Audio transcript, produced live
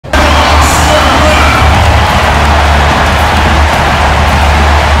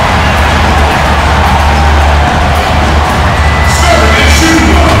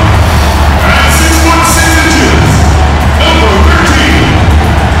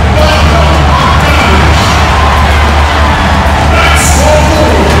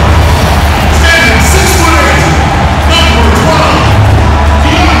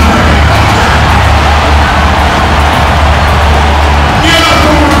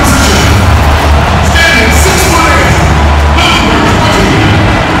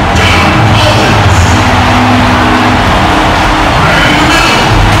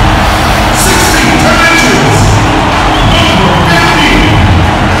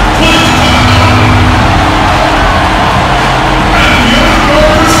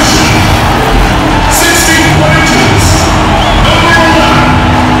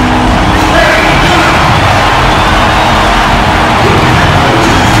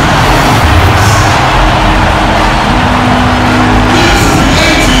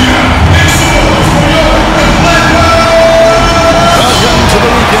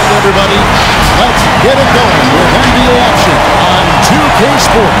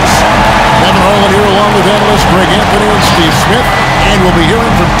with analysts Greg Anthony and Steve Smith, and we'll be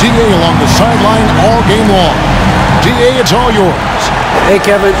hearing from D.A. along the sideline all game long. D.A., it's all yours. Hey,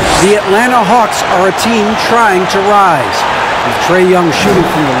 Kevin, the Atlanta Hawks are a team trying to rise. With Trae Young shooting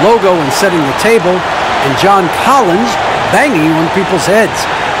from the logo and setting the table, and John Collins banging on people's heads.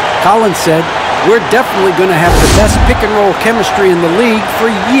 Collins said, "We're definitely going to have the best pick-and-roll chemistry in the league for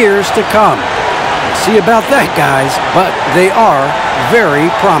years to come." We'll see about that, guys, but they are very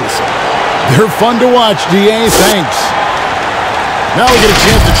promising. They're fun to watch, D.A. Thanks. Now we get a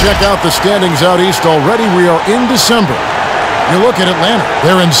chance to check out the standings out east already. We are in December. You look at Atlanta.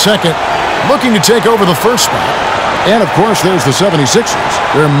 They're in second, looking to take over the first spot. And, of course, there's the 76ers.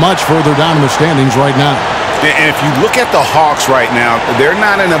 They're much further down in the standings right now. And if you look at the Hawks right now, they're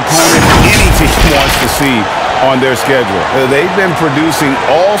not an opponent any team wants to see on their schedule. They've been producing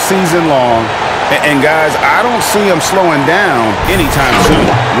all season long. And, guys, I don't see them slowing down anytime soon.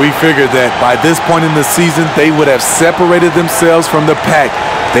 We figured that by this point in the season, they would have separated themselves from the pack.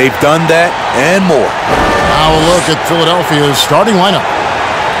 They've done that and more. Now a look at Philadelphia's starting lineup.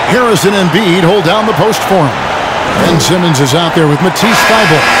 Harrison and Embiid hold down the post for him. Ben Simmons is out there with Matisse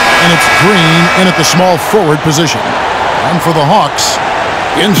Thybulle, and it's Green in at the small forward position. And for the Hawks,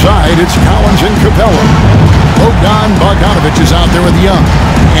 inside it's Collins and Capella. Bogdanovic is out there with Young,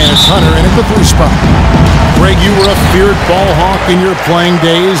 and it's Hunter in at the 3 spot. Greg, you were a feared ball hawk in your playing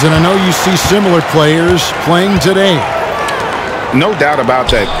days, and I know you see similar players playing today. No doubt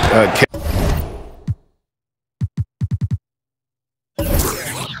about that.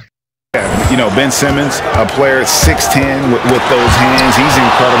 You know, Ben Simmons, a player 6'10" with those hands. He's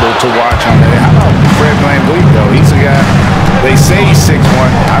incredible to watch. How about Fred VanVleet, though? He's a guy, they say he's 6'1".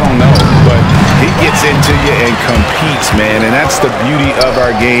 I don't know, but he gets into you and competes, man. And that's the beauty of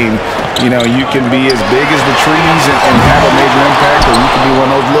our game. You know, you can be as big as the trees and have a major impact, or you can be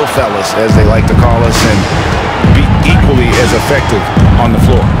one of those little fellas, as they like to call us, and be equally as effective on the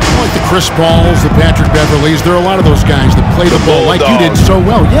floor. Like the Chris Pauls, the Patrick Beverleys, there are a lot of those guys that play the ball like you did so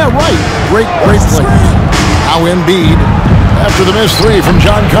well. Yeah, right. Great play. Now Embiid after the missed 3 from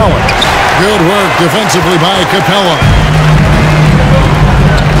John Collins. Good work defensively by Capella.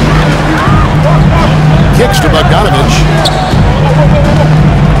 Kicks to Bogdanovic.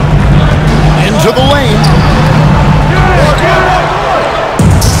 Into the lane.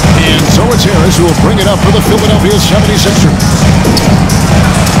 And so it's Harris who will bring it up for the Philadelphia 76ers.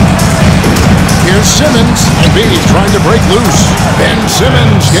 Here's Simmons. Embiid trying to break loose. Ben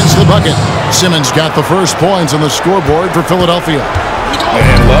Simmons gets the bucket. Simmons got the first points on the scoreboard for Philadelphia.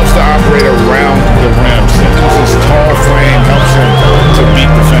 And loves to operate around the rim. Simmons' tall frame helps him to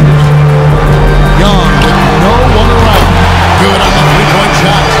beat defenders. Young with no one around. Good on the 3-point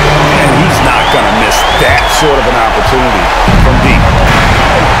shot. And he's not going to miss that sort of an opportunity from deep.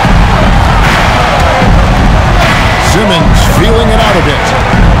 Simmons feeling it out a bit.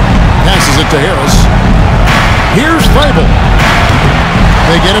 Passes it to Harris. Here's Thybulle.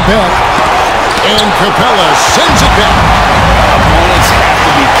 They get it back. And Capella sends it back. Opponents have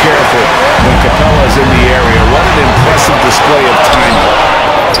to be careful when Capella's in the area. What an impressive display of timing.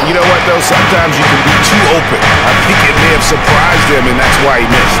 You know what, though? Sometimes you can be too open. I think it may have surprised him, and that's why he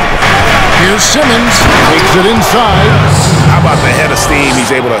missed. Here's Simmons. Takes it inside. How about the head of steam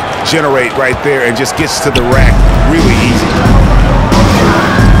he's able to generate right there and just gets to the rack really easy.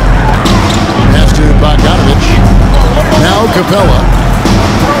 Pass to Bogdanovic. Now Capella.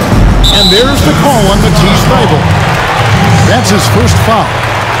 And there's the call on Matisse Thybulle. That's his first foul.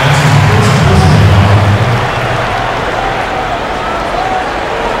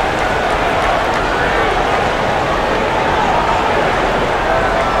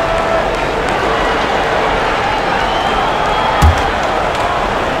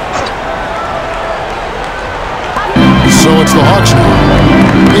 So it's the Hawks now.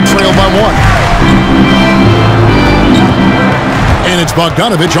 They trail by 1. And it's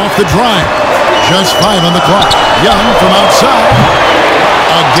Bogdanovic off the drive. Just 5 on the clock. Young from outside.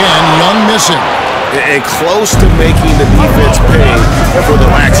 Again, Young missing. And close to making the defense pay for the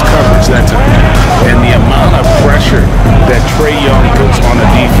lax coverage that time. And the amount of pressure that Trae Young puts on the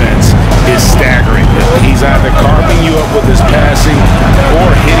defense is staggering. He's either carving you up with his passing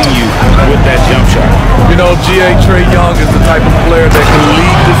or hitting you with that jump shot. You know, Trae Young is the type of player that can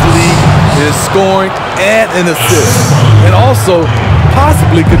lead this league in scoring and in assists. And also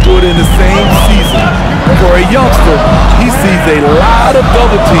possibly could do it in the same season. For a youngster, he sees a lot of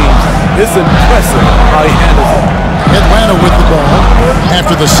double teams. It's impressive how he handles it. Atlanta with the ball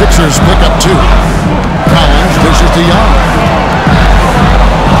after the Sixers pick up 2. Collins dishes to Young.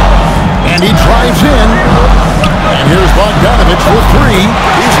 And he drives in. And here's Bogdanovic for 3.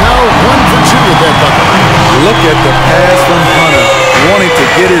 He's now 1 for 2 with that bucket.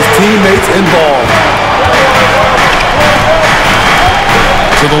 get his teammates involved.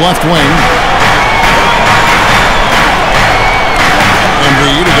 To the left wing.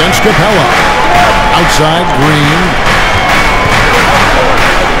 Embiid against Capella. Outside, Green.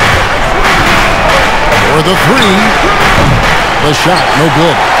 For the three. The shot, no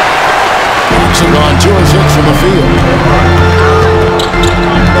good. Hawks have gone 2 of 6 from the field.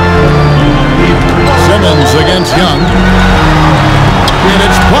 Simmons against Young. And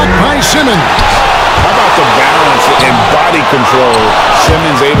it's blocked by Simmons. How about the balance and body control?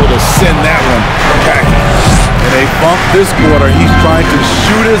 Simmons able to send that one packing. And they bumped this quarter. He's trying to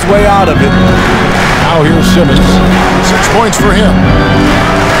shoot his way out of it. Now here's Simmons. 6 points for him.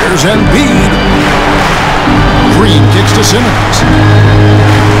 Here's Embiid. Green kicks to Simmons.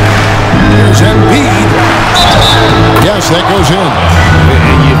 Here's Embiid. Yes, that goes in.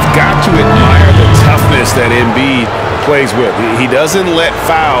 And you've got to admire the toughness that Embiid plays with. He doesn't let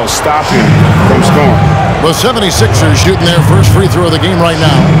fouls stop him from scoring. The 76ers shooting their first free throw of the game right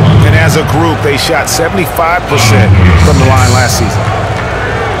now. And as a group, they shot 75% from the line last season.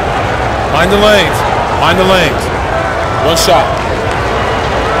 Mind the lanes. Mind the lanes. One shot.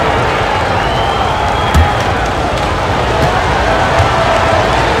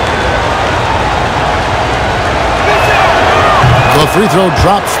 The free throw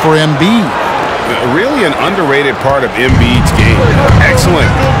drops for Embiid. Really an underrated part of Embiid's game. Excellent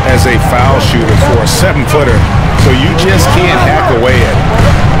as a foul shooter for a 7-footer, so you just can't hack away at it.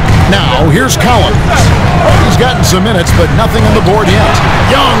 Now, here's Collins. He's gotten some minutes, but nothing on the board yet.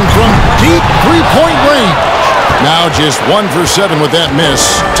 Young from deep three-point range. Now just 1 for 7 with that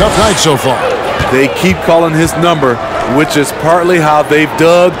miss. Tough night so far. They keep calling his number, which is partly how they've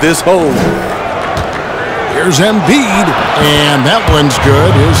dug this hole. Here's Embiid, and that one's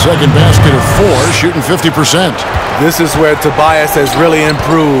good. His second basket of 4, shooting 50%. This is where Tobias has really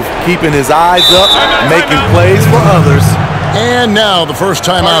improved, keeping his eyes up, making plays for others. And now the first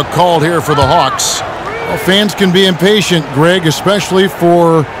timeout called here for the Hawks. Well, fans can be impatient, Greg, especially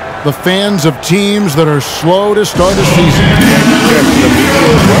for the fans of teams that are slow to start a season.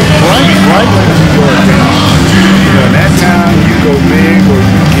 Right. In that time, you go big or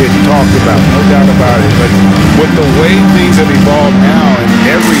you get talked about, no doubt about it. But with the way things have evolved now, and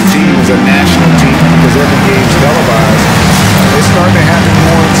every team is a national team because every game's televised, it's starting to happen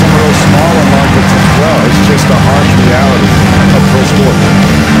more in some of those smaller markets as well. It's just a harsh reality of pro sports.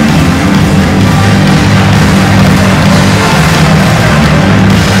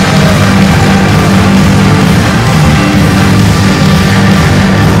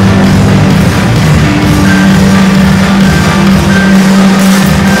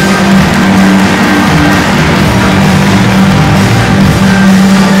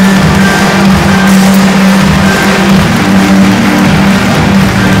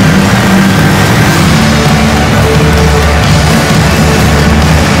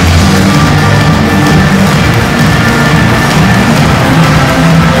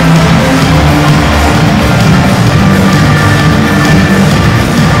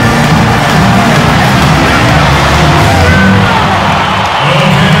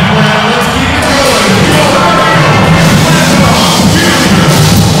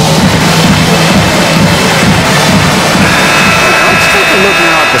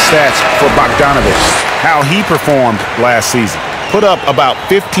 Stats for Bogdanović, how he performed last season. Put up about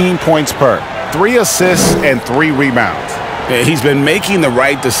 15 points per, 3 assists and 3 rebounds. He's been making the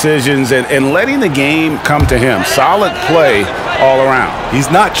right decisions and letting the game come to him. Solid play all around. He's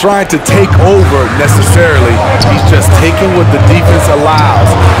not trying to take over necessarily. He's just taking what the defense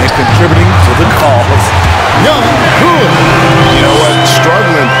allows and contributing to the cause. Young, good. You know what?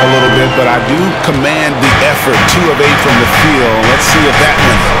 Struggling a little bit, but I do command the effort. 2 of 8 from the field. Let's see if that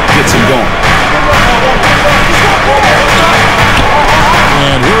one gets him going.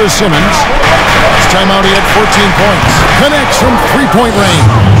 And here is Simmons. This time out he had 14 points. Connects from three-point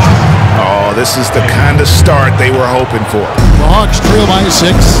range. Oh, this is the kind of start they were hoping for. The Hawks trail by 6.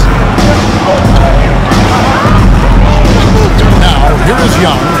 Now, here is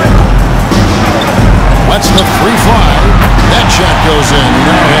Young. Lets the 3 fly. That shot goes in. He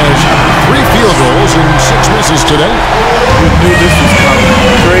now has 3 field goals and 6 misses today. You knew this was coming.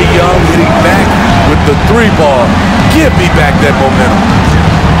 Trae Young hitting back with the 3 ball. Give me back that momentum.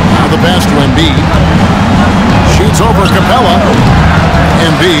 Now the pass to Embiid. Shoots over Capella.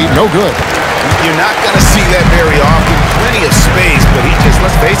 Embiid, no good. You're not going to see that very often. Plenty of space, but he just,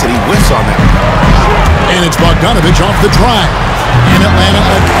 let's face it, he whiffs on that. And it's Bogdanović off the drive. And Atlanta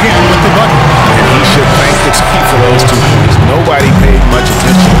again with the bucket. And he should thank the team for those 2 points. Nobody paid much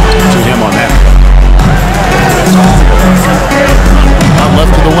attention to him on that.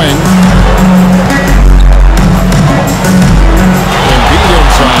 Left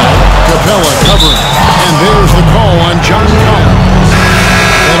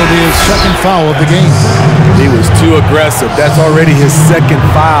second foul of the game. He was too aggressive. That's already his second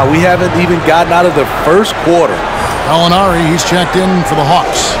foul. We haven't even gotten out of the first quarter. Gallinari, he's checked in for the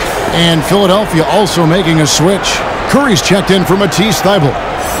Hawks. And Philadelphia also making a switch. Curry's checked in for Matisse Thybulle.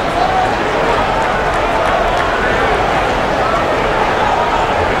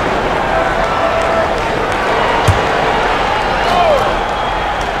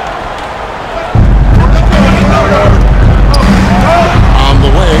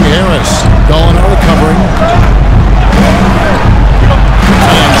 Gallinari covering.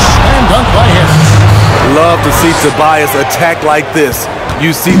 And slam dunk by him. Love to see Tobias attack like this.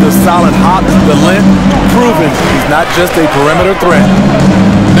 You see the solid hop, the length, proving he's not just a perimeter threat.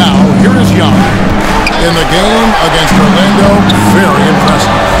 Now, here is Young. In the game against Orlando, very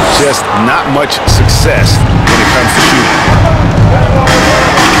impressive. Just not much success when it comes to shooting.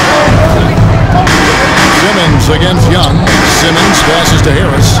 Simmons against Young. Simmons passes to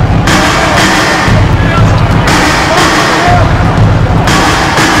Harris.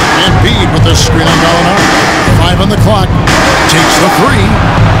 Embiid with the screen on Gallinari. 5 on the clock. Takes the three.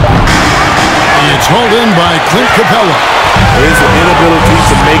 It's hauled in by Clint Capella. His inability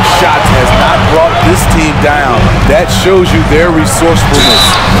to make shots has not brought this team down. That shows you their resourcefulness.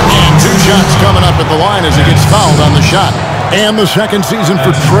 And 2 shots coming up at the line as he gets fouled on the shot. And the second season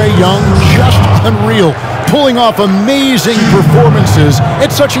for Trae Young, just unreal. Pulling off amazing performances at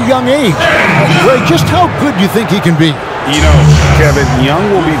such a young age. Greg, just how good do you think he can be? You know, Kevin, Young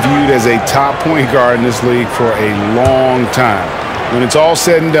will be viewed as a top point guard in this league for a long time. When it's all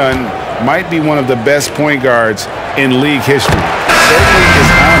said and done, might be one of the best point guards in league history. Certainly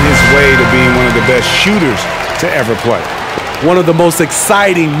is on his way to being one of the best shooters to ever play. One of the most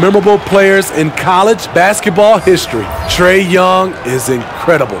exciting, memorable players in college basketball history. Trae Young is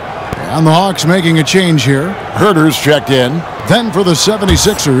incredible. And the Hawks making a change here. Herter's checked in. Then for the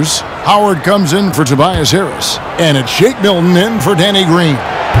 76ers, Howard comes in for Tobias Harris. And it's Shake Milton in for Danny Green.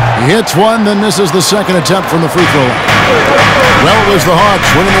 He hits one, then misses the second attempt from the free throw line. Well, it was the Hawks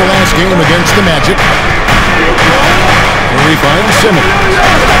winning their last game against the Magic. Here we find Simmons.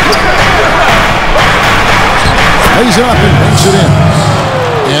 Lays it up and banks it in.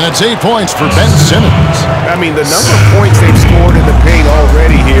 And it's 8 points for Ben Simmons. I mean, the number of points they've scored in the paint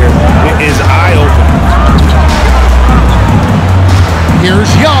already here is eye-opening. Here's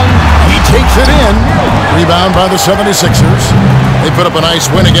Young. He takes it in. Rebound by the 76ers. They put up a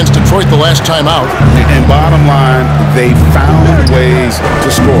nice win against Detroit the last time out. And bottom line, they found ways to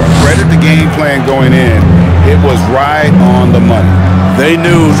score. Credit the game plan going in. It was right on the money. They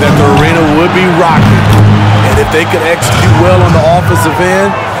knew that the arena would be rocking. And if they could execute well on the offensive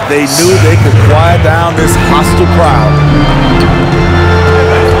end, they knew they could quiet down this hostile crowd.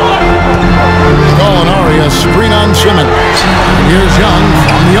 Gallinari, a screen on Simmons. Here's Young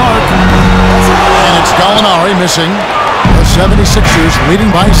from the arc. And it's Gallinari missing. The 76ers leading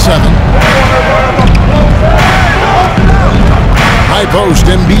by 7. High post,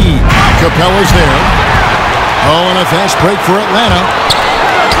 Embiid. Capella's there. Oh, and a fast break for Atlanta.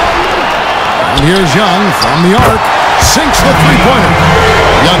 And here's Young from the arc. Sinks the three-pointer.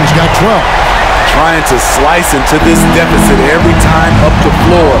 Young's got 12. Trying to slice into this deficit every time up the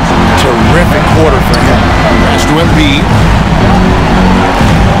floor. Terrific quarter for him. Pass to Embiid.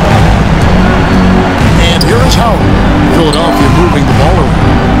 And here is Howard. Philadelphia moving the ball around.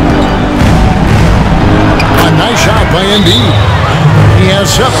 A nice shot by Embiid. He has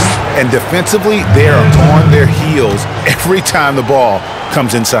 7. And defensively, they are on their heels every time the ball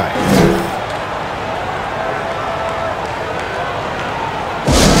comes inside.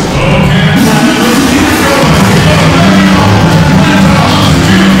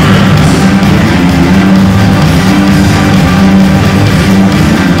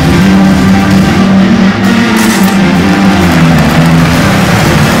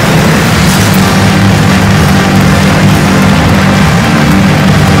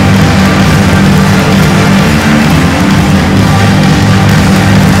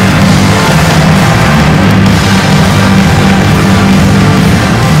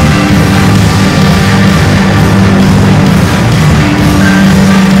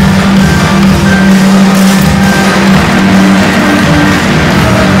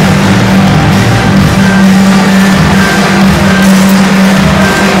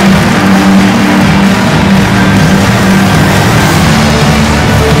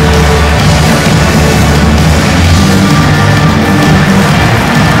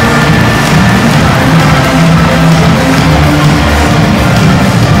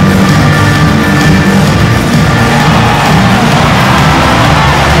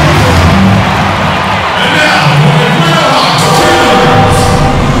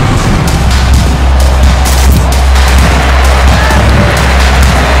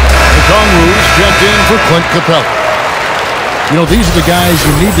 Capella. You know, these are the guys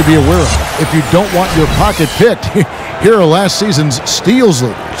you need to be aware of if you don't want your pocket picked. Here are last season's steals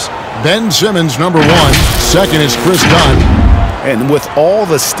leaders. Ben Simmons, number 1. Second is Chris Dunn. And with all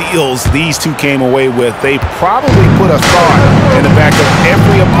the steals these two came away with, they probably put a thought in the back of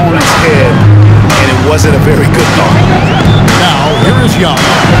every opponent's head, and it wasn't a very good thought. Now, here is Young.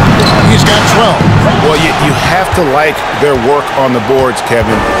 He's got 12. Well, you have to like their work on the boards,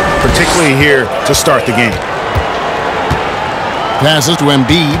 Kevin, particularly here to start the game. Passes to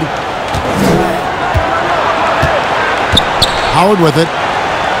Embiid. Howard with it.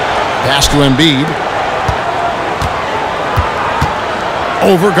 Pass to Embiid.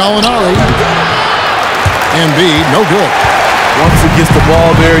 Over Gallinari. Embiid, no good. Once he gets the ball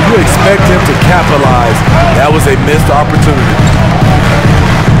there, you expect him to capitalize. That was a missed opportunity.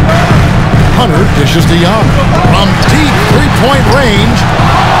 Hunter dishes to Young. From deep three-point range.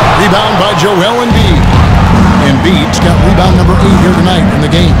 Rebound by Joel Embiid. Embiid's got rebound number 8 here tonight in the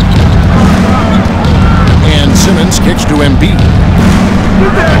game. And Simmons kicks to Embiid.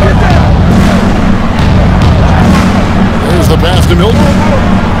 There's the pass to Milton.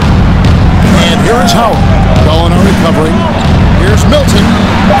 And here is Howard. Gallinari covering. Here's Milton.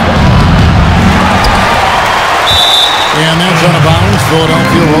 And that's out of bounds.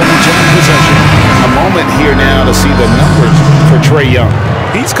 Philadelphia will retain possession. A moment here now to see the numbers for Trae Young.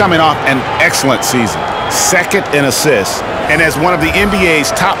 He's coming off an excellent season. Second in assists. And as one of the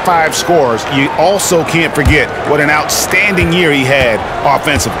NBA's top 5 scorers, you also can't forget what an outstanding year he had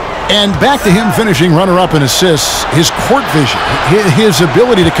offensively. And back to him finishing runner-up in assists, his court vision, his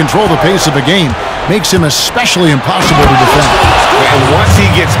ability to control the pace of a game makes him especially impossible to defend. And once he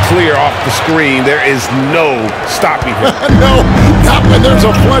gets clear off the screen, there is no stopping him. No, not when there's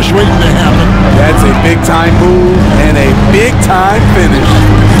a flush waiting to happen. That's a big-time move and a big-time finish.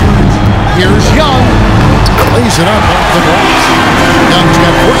 Here's Young. Lays it up off the glass. Young's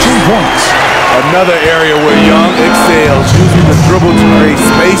got 14 points. Another area where Young excels, using the dribble to create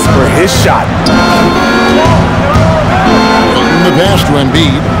space for his shot. The pass to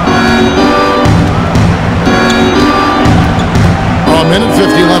Embiid. A minute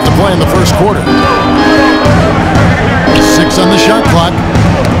 50 left to play in the first quarter. 6 on the shot clock.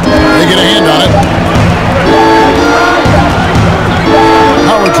 They get a hand on it.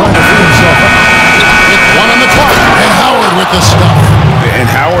 Howard trying to free himself up. It's 1 on the clock. And Howard with the stuff. And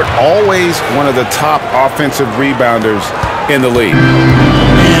Howard always one of the top offensive rebounders in the league.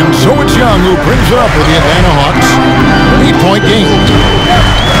 And so it's Young who brings it up with the Atlanta Hawks. 8-point game.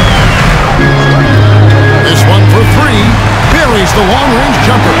 This one for 3. Buries the long-range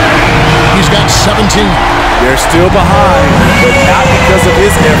jumper. He's got 17. They're still behind, but not because of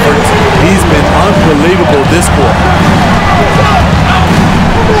his efforts. He's been unbelievable this quarter.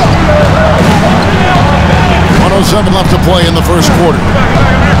 107 left to play in the first quarter.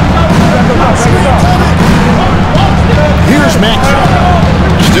 Here's Maxey.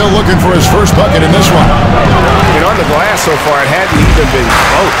 Still looking for his first bucket in this one. And on the glass so far, it hadn't even been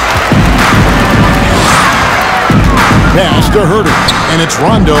close. Pass to Herter, and it's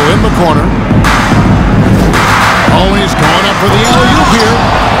Rondo in the corner. Always going up for the alley-oop here.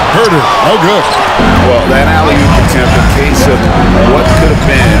 Herter, no good. Well, that alley-oop attempt, a case of what could have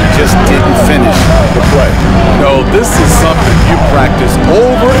been, just didn't finish the play. No, this is something you practice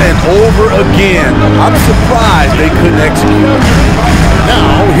over and over again. I'm surprised they couldn't execute.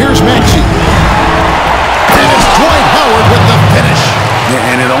 Now, here's Maxey. And it's Dwight Howard with the finish.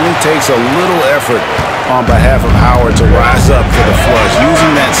 Yeah, and it only takes a little effort on behalf of Howard to rise up for the flush,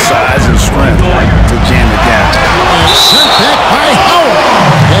 using that size and strength to jam it down. And sent back by Howard.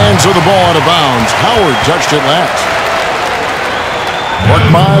 Hands of the ball out of bounds. Howard touched it last. Mark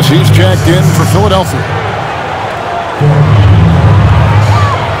Miles, he's checked in for Philadelphia.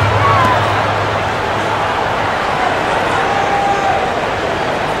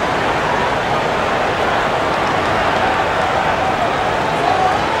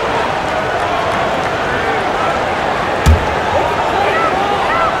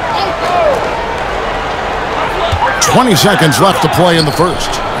 .20 seconds left to play in the first.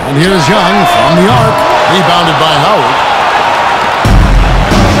 And here's Young from the arc. Rebounded by Howard.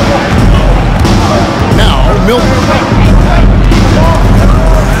 Now, Milton.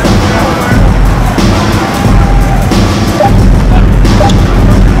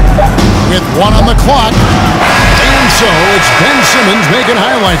 With 1 on the clock. And so it's Ben Simmons making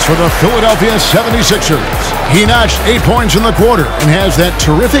highlights for the Philadelphia 76ers. He notched 8 points in the quarter and has that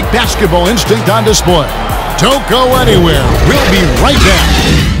terrific basketball instinct on display. Don't go anywhere. We'll be right back.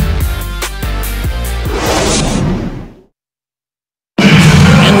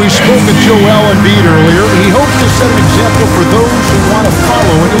 And we spoke of Joel Embiid earlier. He hopes to set an example for those who want to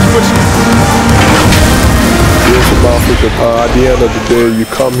follow in his footsteps. It's about at the end of the day, you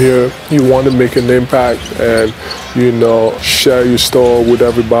come here, you want to make an impact and, share your story with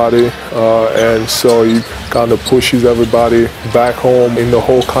everybody. And so you kind of pushes everybody back home in the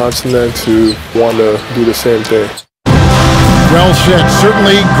whole continent to want to do the same thing. Well said.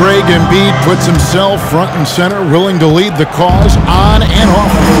 Certainly, Greg Embiid puts himself front and center, willing to lead the cause on and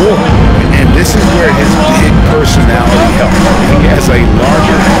off the floor. And this is where his big personality helps. He has a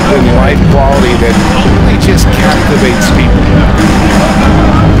larger-than-life quality that really just captivates people.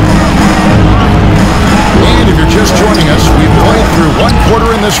 And if you're just joining us, we've played through one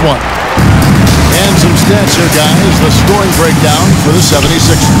quarter in this one. And some stats here, guys. The scoring breakdown for the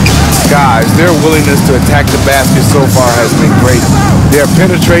 76ers. Guys, their willingness to attack the basket so far has been great. They're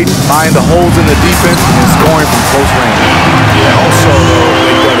penetrating, finding the holes in the defense, and scoring from close range. Yeah, also, though,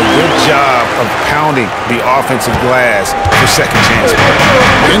 they've done a good job of pounding the offensive glass for second chances.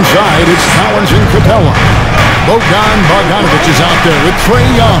 Inside, it's Collins and Capella. Bogdan Bogdanovic is out there with Trae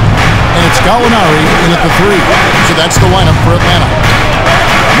Young. And it's Gallinari in at the 3. So that's the lineup for Atlanta.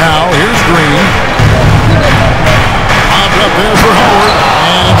 Now, here's Green. Popped up there for Howard.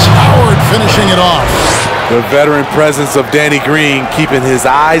 And it's Howard finishing it off. The veteran presence of Danny Green keeping his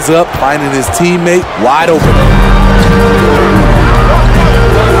eyes up, finding his teammate wide open.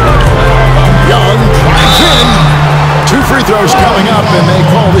 Young drives in. 2 free throws coming up, and they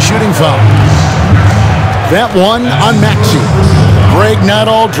call the shooting foul. That one on Maxey. Greg, not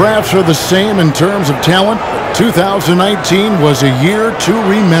all drafts are the same in terms of talent. 2019 was a year to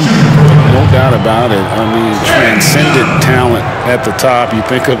remember. No doubt about it. I mean, transcendent talent at the top. You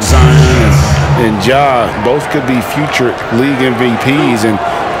think of Zion and Ja, both could be future league MVPs. And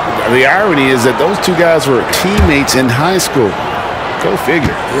the irony is that those two guys were teammates in high school. Go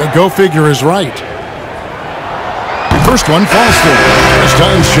figure. Yeah, go figure is right. First one falls through. This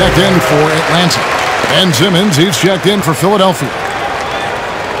time's checked in for Atlanta. Ben Simmons, he's checked in for Philadelphia.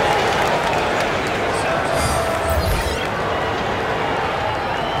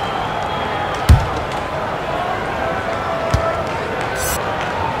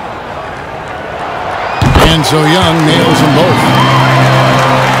 And so Young nails them both.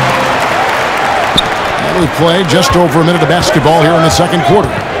 Now we play just over a minute of basketball here in the second quarter.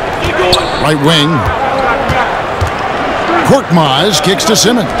 Right wing. Korkmaz kicks to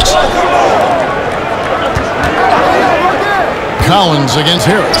Simmons. Collins against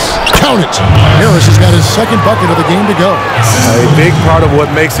Harris. Count it. Harris has got his second bucket of the game to go. A big part of what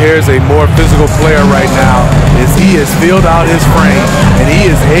makes Harris a more physical player right now is he has filled out his frame and he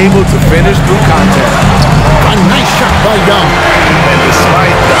is able to finish through contact. A nice shot by Young. And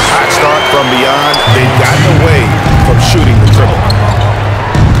despite the hot start from beyond, they've gotten away from shooting the triple.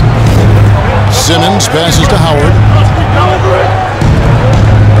 Simmons passes to Howard.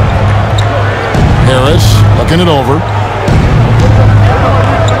 Harris looking it over.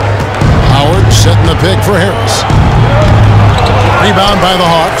 Howard setting the pick for Harris. Rebound by the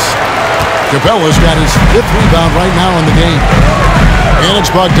Hawks. Capella's got his 5th rebound right now in the game. And it's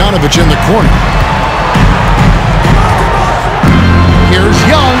Bogdanovic in the corner. Here's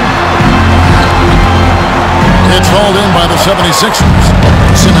Young. It's hauled in by the 76ers.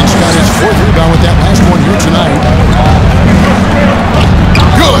 Simmons got his 4th rebound with that last one here tonight.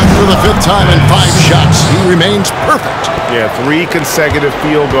 Good for the 5th time in 5 shots. He remains perfect. Yeah, 3 consecutive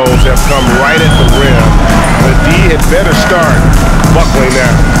field goals have come right at the rim. The D had better start buckling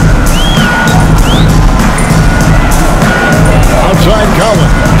now. Outside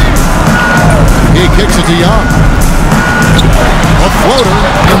Collins. He kicks it to Young. A floater,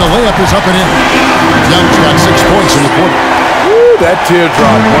 and the layup is up and in. Young's got 6 points in the quarter. Woo, that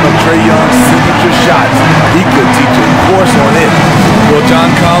teardrop, one of Trae Young's signature shots. He could teach a course on it. Well, John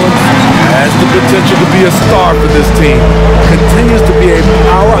Collins has the potential to be a star for this team. Continues to be a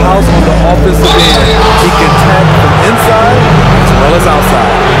powerhouse on the offensive end. He can tap from inside as well as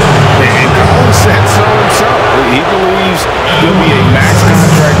outside. And Collins said so himself. He believes he'll be a max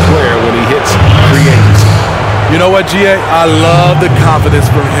contract player when he hits free agency. You know what, GA? I love the confidence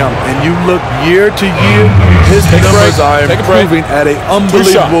from him. And you look year to year, his numbers are improving at an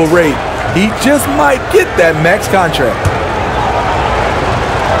unbelievable rate. He just might get that max contract.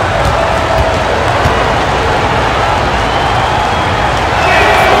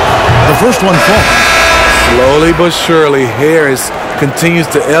 The first one falls. Slowly but surely, Harris continues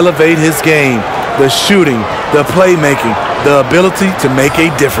to elevate his game. The shooting, the playmaking, the ability to make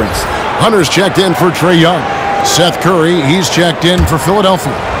a difference. Hunter's checked in for Trae Young. Seth Curry, he's checked in for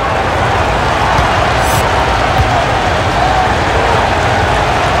Philadelphia.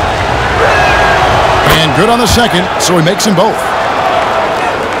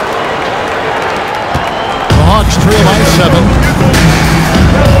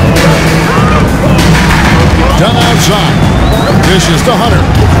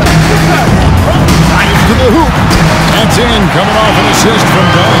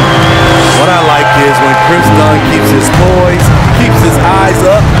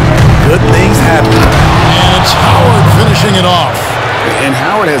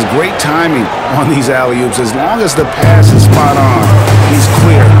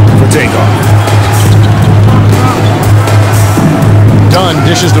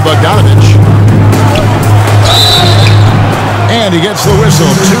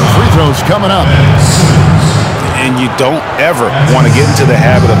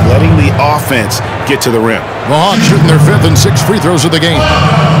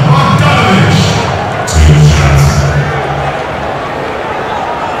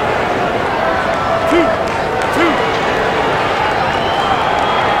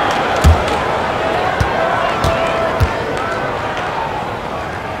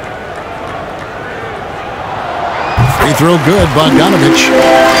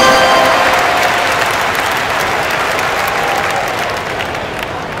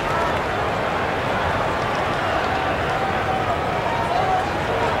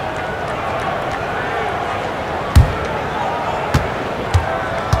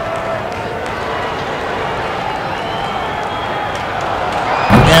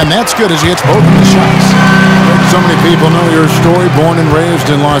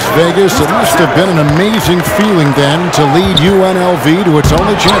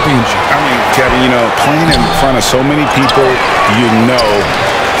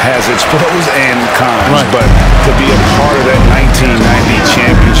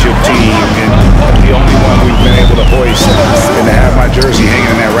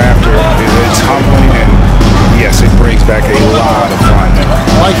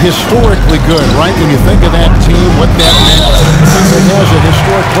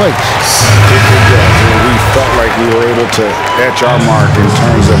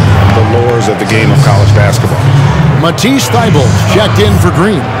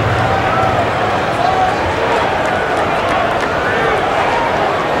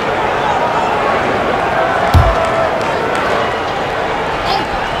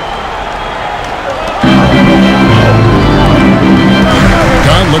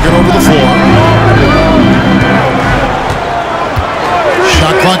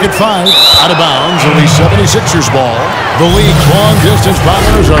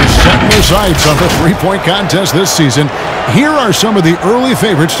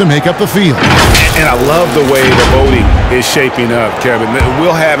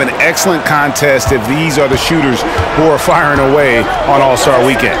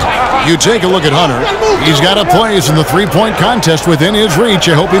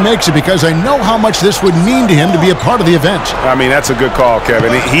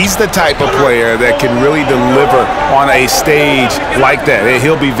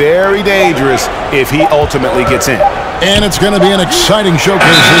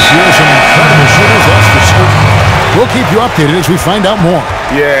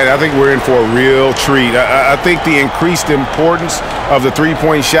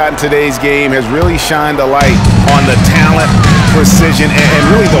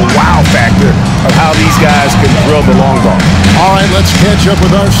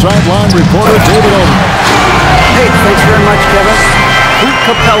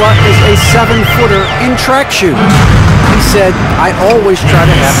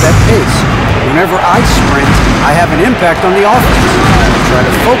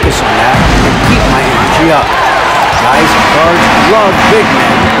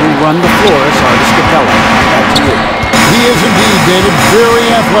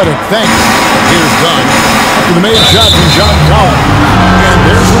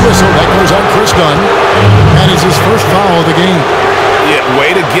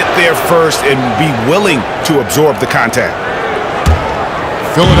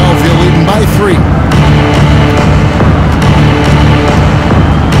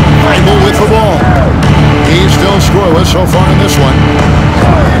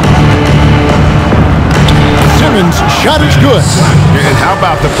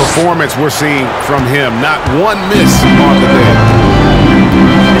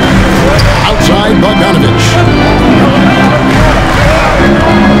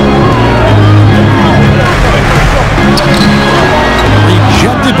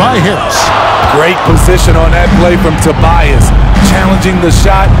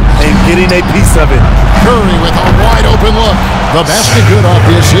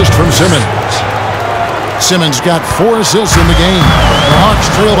 Simmons got 4 assists in the game. The Hawks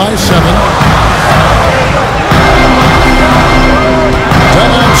trail by 7.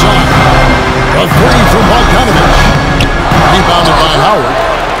 Down outside. A 3 from Bogdanovich. Rebounded by Howard.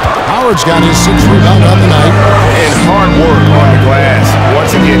 Howard's got his 6th rebound on the night. And hard work on the glass.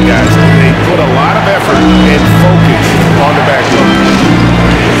 Once again, guys, they put a lot of effort and focus on the back row.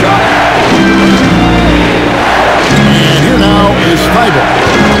 And here now is Thibault.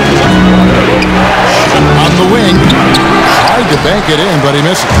 On the wing. Tried to bank it in, but he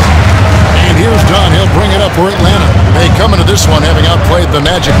misses. And here's Dunn. He'll bring it up for Atlanta. They come into this one having outplayed the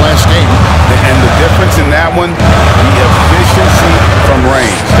Magic last game. And the difference in that one, the efficiency from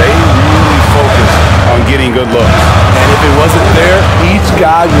range. They really focus on getting good looks. And if it wasn't there, each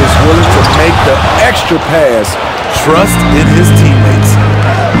guy was willing to make the extra pass. Trust in his teammates.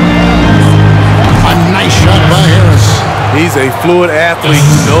 A nice shot by Harris. He's a fluid athlete,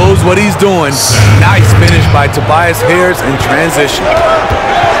 knows what he's doing. Nice finish by Tobias Harris in transition.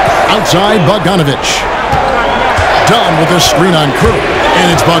 Outside, Bogdanovich. Dunn with a screen on Curry. And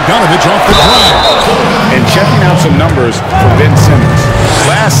it's Bogdanovich off the drive. And checking out some numbers for Ben Simmons.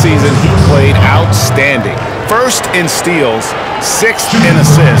 Last season, he played outstanding. 1st in steals, 6th in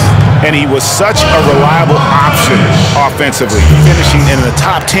assists, and he was such a reliable option offensively, finishing in the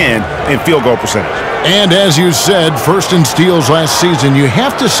top 10 in field goal percentage. And as you said, 1st in steals last season. You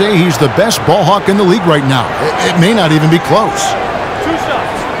have to say he's the best ball hawk in the league right now. It may not even be close. 2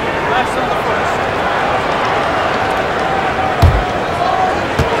 shots. Last on the first.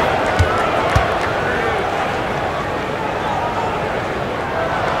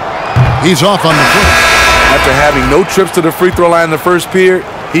 He's off on the foot. After having no trips to the free throw line in the first period,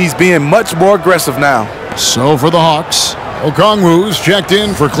 he's being much more aggressive now. So for the Hawks, Okongwu's checked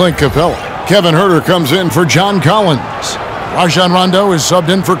in for Clint Capella. Kevin Huerter comes in for John Collins. Rajon Rondo is subbed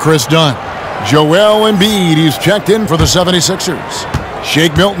in for Chris Dunn. Joel Embiid, he's checked in for the 76ers.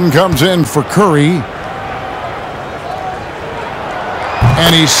 Shake Milton comes in for Curry.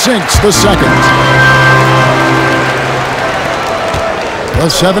 And he sinks the second. The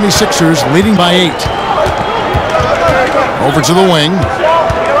 76ers leading by 8. Over to the wing.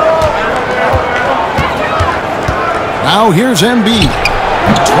 Now here's Embiid.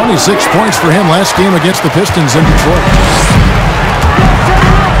 26 points for him last game against the Pistons in Detroit.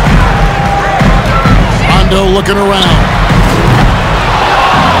 Rondo looking around.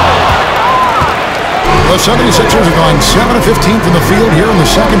 The 76ers have gone 7 of 15 from the field here in the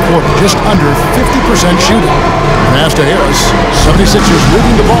second quarter, just under 50% shooting. Pass to Harris. 76ers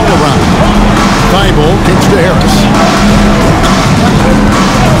moving the ball around. Thibault kicks to Harris.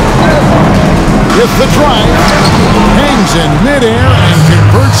 With the drive, hangs in midair and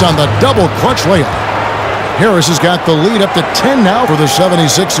converts on the double clutch layup. Harris has got the lead up to 10 now for the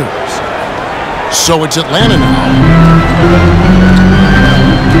 76ers. So it's Atlanta now.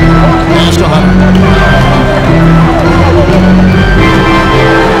 Pass to Hunter.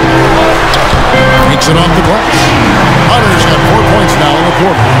 Takes it off the glass. Hunter's got 4 points now in the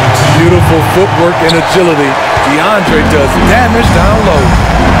quarter. Beautiful footwork and agility. DeAndre does damage down low.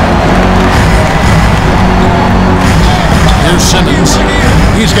 Here's Simmons.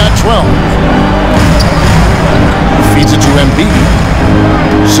 He's got 12. Feeds it to Embiid.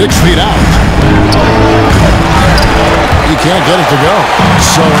 6 feet out. He can't get it to go.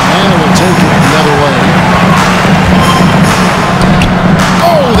 So Atlanta will take it the other way.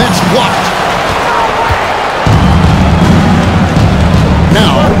 Oh, that's blocked.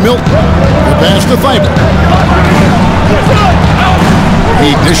 Now Milton. The pass to Thibault.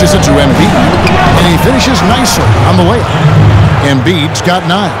 He dishes it to Embiid. And he finishes nicely on the way up. Embiid's got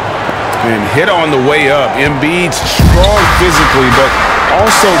 9. And hit on the way up. Embiid's strong physically, but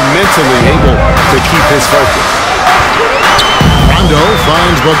also mentally able to keep his focus. Rondo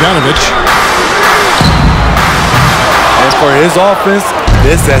finds Bogdanovich. And for his offense,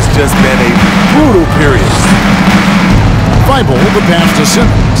 this has just been a brutal period. Thibault the pass to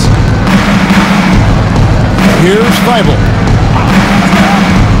Simmons. Here's Thibault.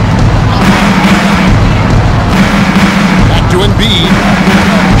 Back to Embiid.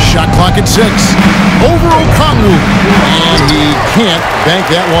 Shot clock at 6. Over Okongwu. And he can't bank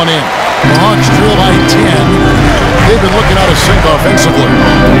that one in. The Hawks trail by 10. They've been looking out of sync offensively.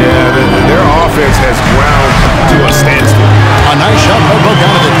 Yeah, their offense has ground to a standstill. A nice shot by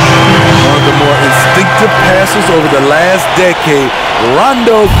Bogdanovich. One of the more instinctive passes over the last decade.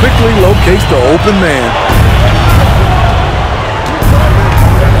 Rondo quickly locates the open man.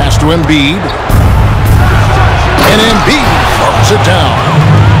 Pass to Embiid. And Embiid throws it down.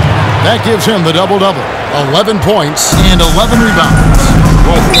 That gives him the double-double. 11 points and 11 rebounds.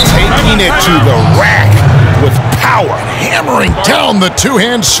 Well, taking it to the rack. with power. Hammering down the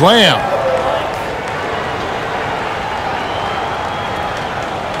two-hand slam.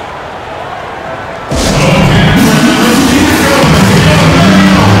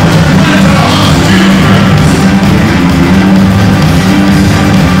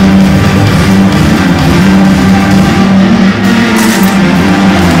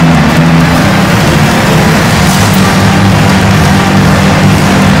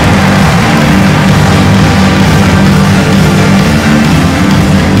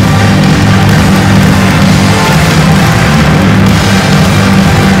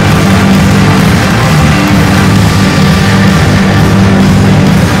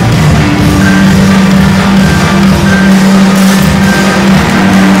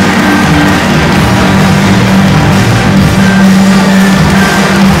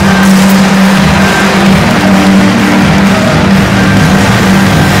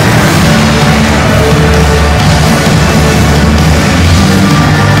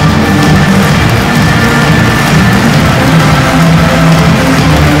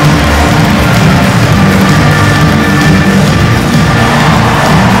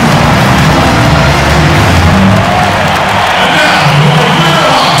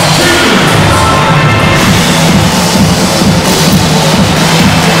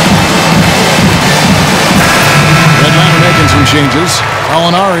 Changes.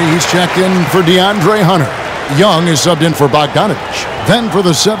 Alinari, he's checked in for DeAndre Hunter. Young is subbed in for Bogdanovich. Then for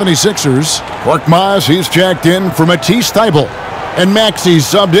the 76ers, Korkmaz, he's checked in for Matisse Thybulle. And Maxey's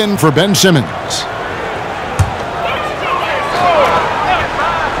subbed in for Ben Simmons.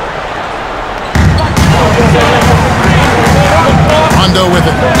 Rondo with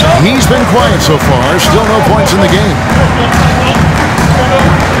it. He's been quiet so far. Still no points in the game.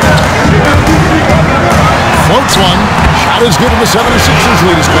 Floats one. Shot is good, and the 76ers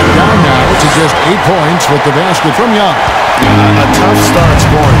lead is cut down now to just 8 points with the basket from Young. A tough start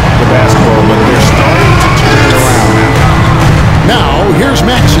scoring the basketball, but they're starting to turn it around now. Now, here's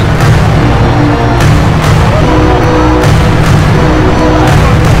Maxey.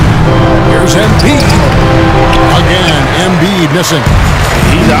 Here's Embiid. Again, Embiid missing.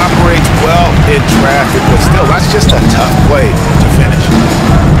 He operates well in traffic, but still, that's just a tough play to finish.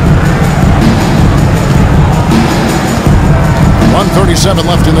 1:37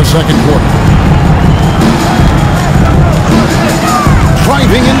 left in the second quarter.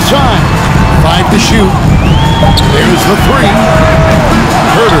 Driving inside. 5 to shoot. There's the three.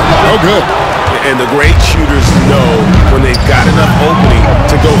 Herter, no good. And the great shooters know when they've got enough opening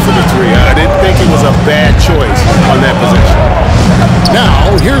to go for the three. I didn't think it was a bad choice on that possession.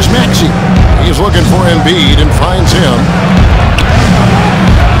 Now, here's Maxey. He's looking for Embiid and finds him.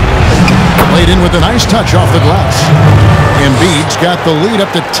 Played in with a nice touch off the glass. Embiid's got the lead up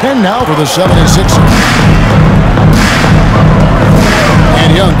to 10 now for the 76ers.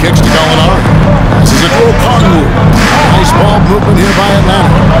 And Young kicks to Gallinari. This is a to Okongwu. Nice ball movement here by Atlanta.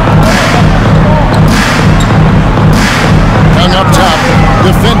 Young up top,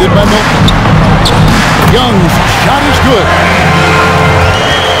 defended by Milton. Young's shot is good.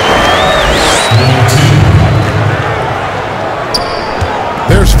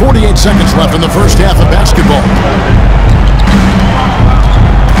 There's 48 seconds left in the first half of basketball.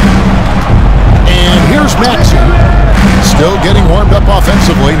 And here's Maxey. Still getting warmed up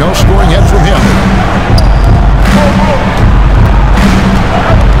offensively. No scoring yet from him.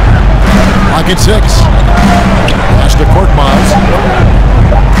 Clock at 6. Pass to Korkmaz.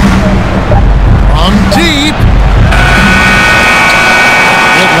 From deep.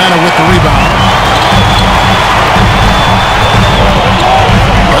 Atlanta with the rebound.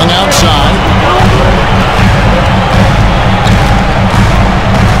 Young outside.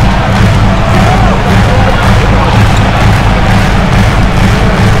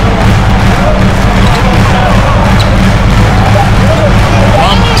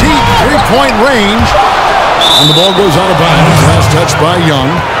 From deep three-point range. And the ball goes out of bounds. Last touch by Young.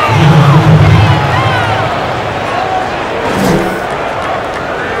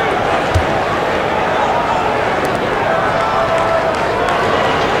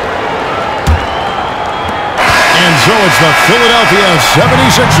 So it's the Philadelphia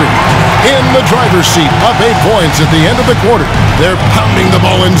 76ers in the driver's seat, up 8 points at the end of the quarter. They're pounding the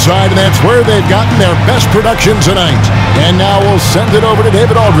ball inside, and that's where they've gotten their best production tonight. And now we'll send it over to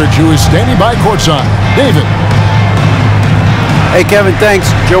David Aldridge, who is standing by courtside. David. Hey, Kevin, thanks.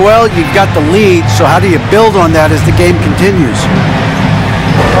 Joel, you've got the lead, so how do you build on that as the game continues?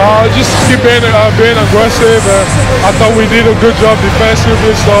 Just keep being aggressive. I thought we did a good job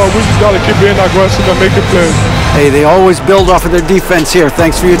defensively, so we just got to keep being aggressive and make the plays. Hey, they always build off of their defense here.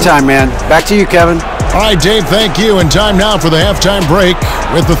 Thanks for your time, man. Back to you, Kevin. All right, Dave, thank you. And time now for the halftime break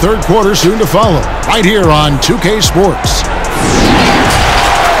with the third quarter soon to follow right here on 2K Sports.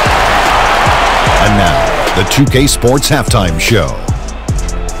 And now, the 2K Sports Halftime Show.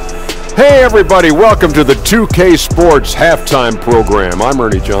 Hey everybody, welcome to the 2K Sports Halftime Program. I'm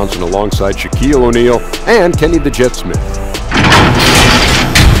Ernie Johnson alongside Shaquille O'Neal and Kenny the Jet Smith.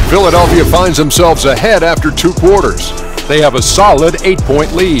 Philadelphia finds themselves ahead after 2 quarters. They have a solid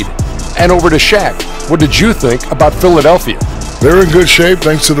 8-point lead. And over to Shaq. What did you think about Philadelphia? They're in good shape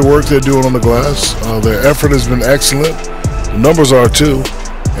thanks to the work they're doing on the glass. Their effort has been excellent. The numbers are too.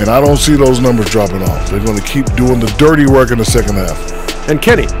 And I don't see those numbers dropping off. They're going to keep doing the dirty work in the second half. And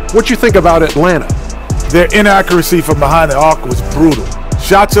Kenny, what you think about Atlanta? Their inaccuracy from behind the arc was brutal.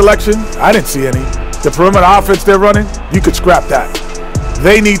 Shot selection, I didn't see any. The perimeter offense they're running, you could scrap that.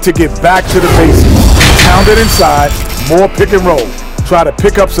 They need to get back to the basics. Pound it inside, more pick and roll. Try to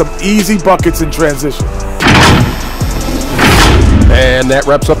pick up some easy buckets in transition. And that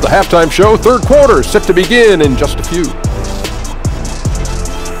wraps up the halftime show. Third quarter set to begin in just a few.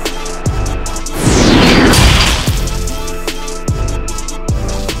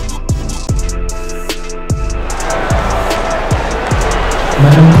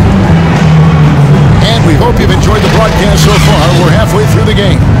 And we hope you've enjoyed the broadcast so far. We're halfway through the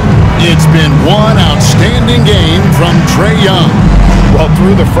game. It's been one outstanding game from Trae Young. Well,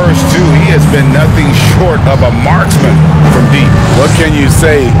 through the first 2, he has been nothing short of a marksman from deep. What can you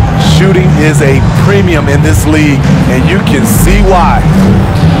say? Shooting is a premium in this league, and you can see why.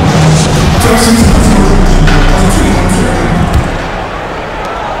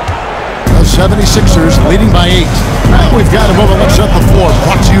 The 76ers leading by 8. Now we've got a moment. Let's set the floor.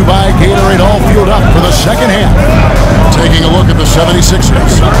 Brought to you by Gatorade All Fueled Up for the second half. Taking a look at the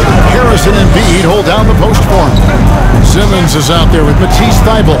 76ers. Harrison and Embiid hold down the post for him. Simmons is out there with Matisse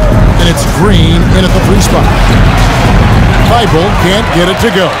Thybulle, and it's Green in at the 3 spot. Thybulle can't get it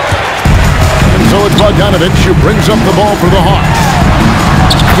to go. And so it's Bogdanovic who brings up the ball for the Hawks.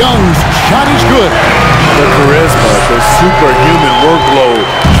 Young's shot is good. The charisma, the superhuman workload.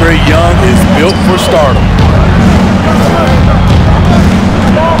 Trae Young is built for stardom.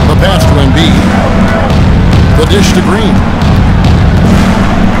 The pass to Embiid. The dish to Green.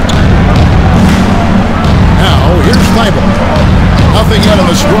 Now, here's Thybulle. Nothing yet on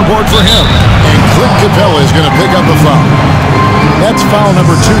the scoreboard for him. And Clint Capella is going to pick up the foul. That's foul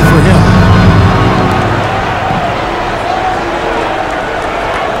number 2 for him.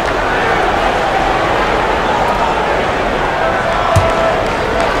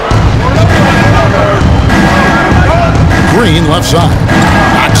 Green left side.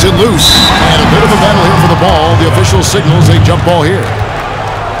 Knocks it loose. And a bit of a battle here for the ball. The official signals a jump ball here.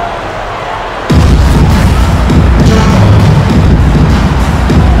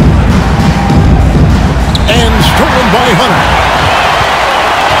 And stolen by Hunter.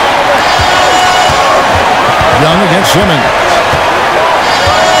 Young against Simmons.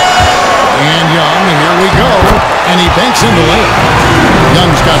 And Young, here we go. And he banks in the layup.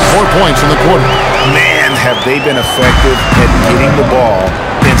 Young's got 4 points in the quarter. Man, have they been effective at getting the ball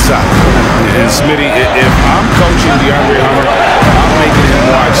inside. And Smitty, if I'm coaching DeAndre Hunter, I'm making him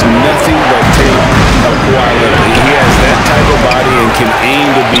watch nothing but tape of Kawhi Leonard. He has that type of body and can aim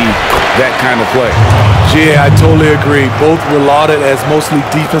to be that kind of player. Yeah, I totally agree. Both were lauded as mostly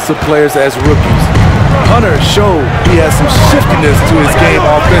defensive players as rookies. Hunter showed he has some shiftiness to his game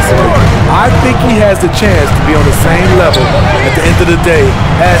offensively. I think he has the chance to be on the same level at the end of the day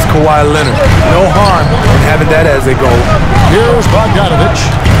as Kawhi Leonard. No harm in having that as a goal. Here's Bogdanovic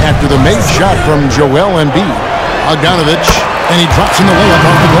after the made shot from Joel Embiid. Bogdanovic, and he drops in the layup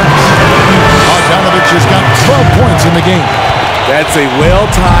off the glass. Bogdanovic has got 12 points in the game. That's a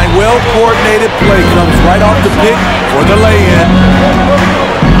well-timed, well-coordinated play. Comes right off the pick for the lay-in.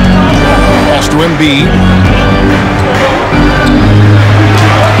 Pass to Embiid.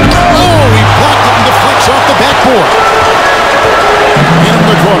 Oh, he blocked it and deflects off the backboard. In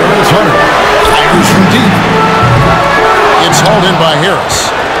the corner is Hunter. Fires from deep. It's hauled in by Harris.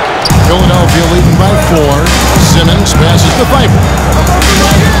 Philadelphia leading by 4. Simmons passes to Thybulle.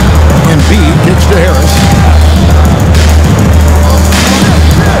 Embiid gets to Harris.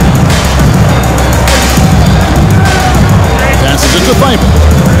 Passes it to Thybulle.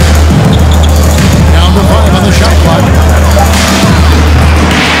 Down to 5 on the shot clock.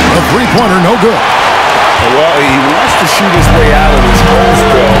 A three-pointer, no good. Well, he wants to shoot his way out of this hole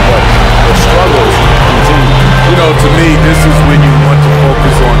spell, but the struggles continue. You know, to me, this is when you want to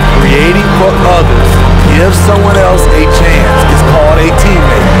focus on creating for others. Give someone else a chance. It's called a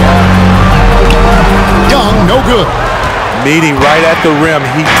teammate. Young, no good. Meeting right at the rim.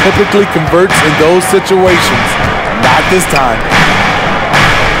 He typically converts in those situations. Not this time.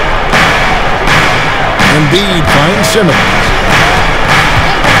 Embiid finds Simmons.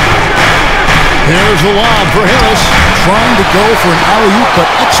 Here's the lob for Harris. Trying to go for an alley-oop, but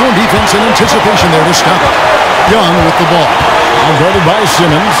excellent defense and anticipation there to stop it. Young with the ball. Now guarded by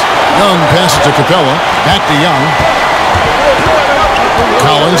Simmons. Young passes to Capella. Back to Young.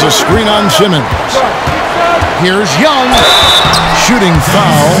 Collins, a screen on Simmons. Here's Young. Shooting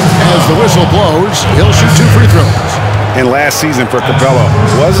foul as the whistle blows. He'll shoot 2 free throws. And last season for Capella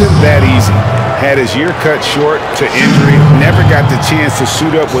wasn't that easy. Had his year cut short to injury. Never got the chance to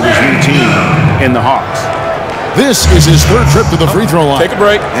suit up with his new team in the Hawks. This is his 3rd trip to the free throw line. Take a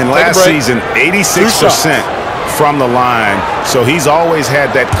break. And last season, 86% from the line. So he's always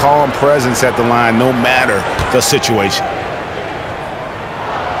had that calm presence at the line no matter the situation.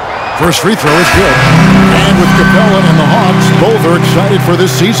 First free throw is good. And with Capella and the Hawks, both are excited for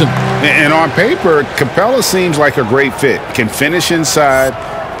this season. And on paper, Capella seems like a great fit. Can finish inside,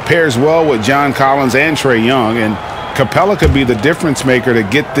 pairs well with John Collins and Trae Young, and Capella could be the difference maker to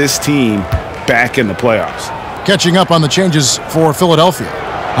get this team back in the playoffs. Catching up on the changes for Philadelphia.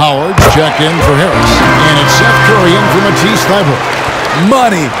 Howard checked in for Harris. And it's Seth Curry in for Matisse Thybulle.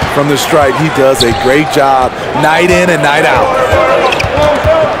 Money from the stripe. He does a great job night in and night out.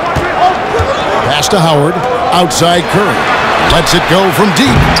 Pass to Howard. Outside Curry. Lets it go from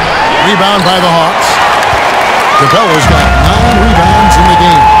deep. Rebound by the Hawks. Capella's got 9 rebounds in the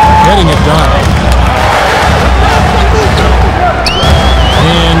game. Getting it done.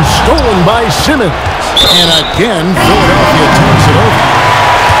 And stolen by Simmons. And again, Philadelphia turns it over.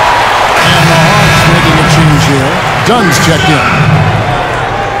 And the Hawks making a change here. Dunn's checked in.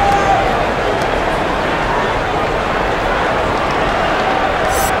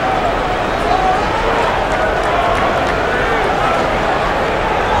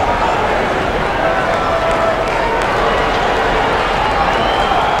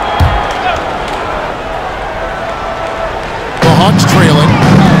 Hawks trailing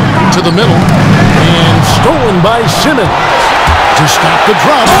to the middle and stolen by Simmons to stop the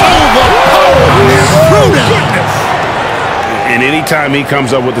drop. Oh, the power through. And anytime he comes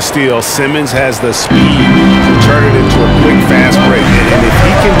up with a steal, Simmons has the speed to turn it into a quick, fast break. And if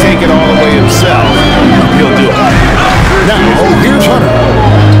he can take it all the way himself, he'll do it. Now, here's Hunter.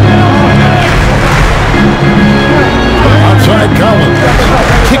 Outside Collins.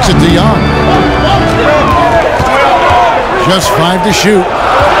 Kicks it to Young. Just 5 to shoot.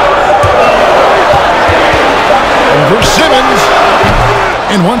 Over Simmons.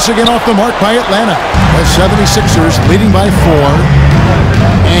 And once again off the mark by Atlanta. The 76ers leading by 4.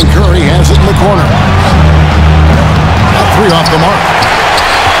 And Curry has it in the corner. Got 3 off the mark.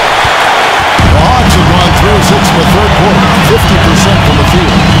 The Hawks have gone through since the 3rd quarter. 50% from the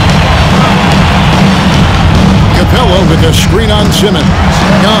field. Capella with a screen on Simmons.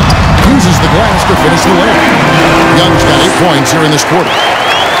 Young uses the glass to finish the layup. Young's got 8 points here in this quarter.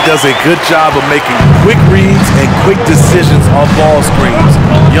 Does a good job of making quick reads and quick decisions on ball screens.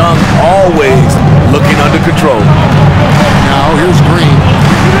 Young always looking under control. Now here's Green.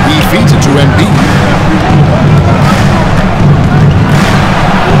 He feeds it to Embiid.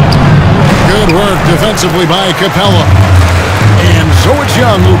 Good work defensively by Capella. And so it's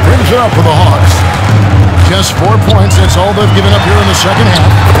Young who brings it up for the Hawks. Just 4 points, that's all they've given up here in the second half.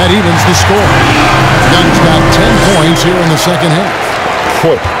 That evens the score. Young's got 10 points here in the second half.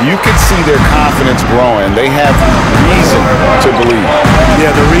 You can see their confidence growing. They have reason to believe.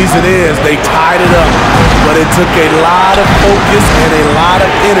 Yeah, the reason is they tied it up, but it took a lot of focus and a lot of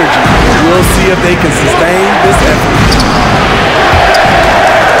energy. We'll see if they can sustain this effort.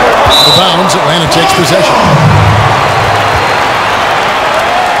 Out of bounds, Atlanta takes possession.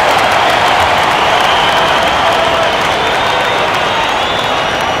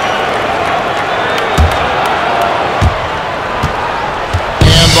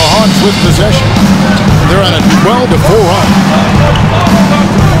 With possession. They're on a 12-4 run.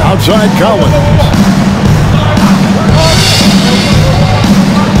 Outside Collins.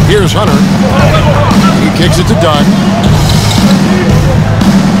 Here's Hunter. He kicks it to Dunn.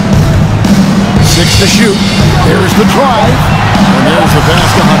 6 to shoot. There's the drive. And there's the pass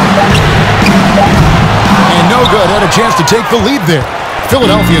to Hunter. And no good. Had a chance to take the lead there.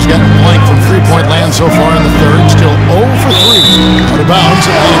 Philadelphia's gotten blank from three-point land so far in the 3rd. Still 0 for 3. Out of bounds,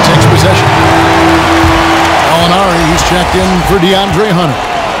 Atlanta takes possession. Gallinari, he's checked in for DeAndre Hunter.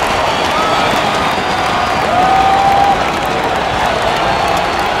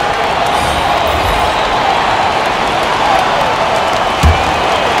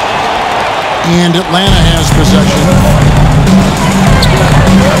 And Atlanta has possession.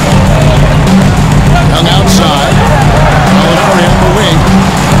 Young outside. Gallinari on the wing.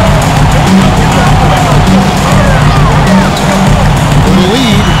 For the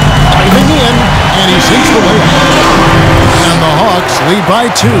lead. Diving in. And he sinks the layup. And the Hawks lead by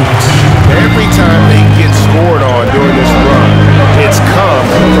 2. Every time they get scored on during this run, it's come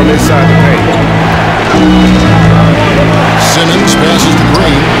from inside the paint. Simmons passes to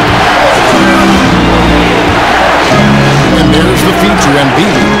Green. And there's the feed to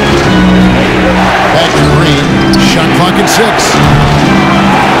Embiid. Back to Green. Shot clock at 6.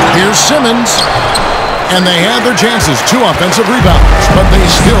 Here's Simmons. And they had their chances. 2 offensive rebounds. But they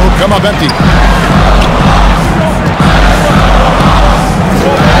still come up empty.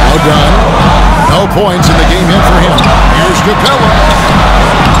 No done. No points in the game yet for him. Here's Capella.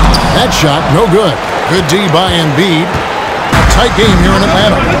 That shot, no good. Good D by Embiid. A tight game here in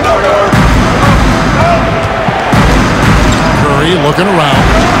Atlanta. Curry looking around.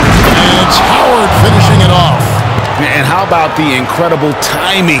 And it's Howard finishing it off. And how about the incredible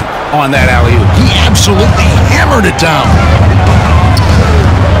timing on that alley-oop? He absolutely hammered it down.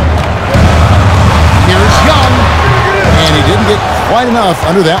 Here's Young. And he didn't get quite enough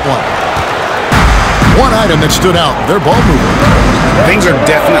under that one. One item that stood out, their ball movement. Things are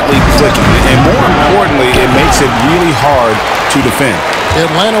definitely clicking, and more importantly, it makes it really hard to defend.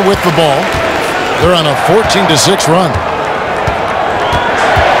 Atlanta with the ball. They're on a 14-6 run.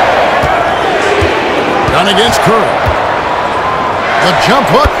 Dunn against Curry. The jump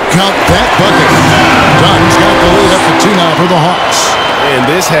hook, count that bucket. Dunn's got the lead up to 2 now for the Hawks. And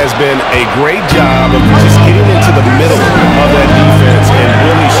this has been a great job of just getting into the middle of that defense and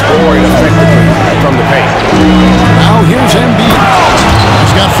really scoring effectively from the paint. Now here's Embiid.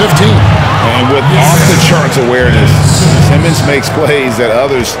 He's got 15. And with off-the-charts awareness, Simmons makes plays that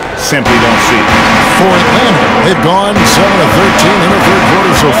others simply don't see. For Atlanta, they've gone 7 of 13 in the third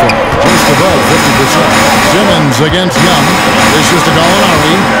quarter so far, just above 50%. Simmons against Young. This is to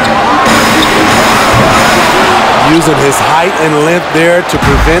Gallinari. Using his height and length there to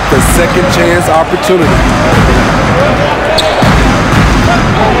prevent the second chance opportunity.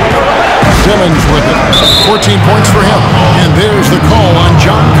 Simmons with it. 14 points for him. And there's the call on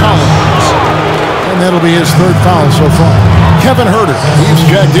John Collins. And that'll be his 3rd foul so far. Kevin Huerter, he's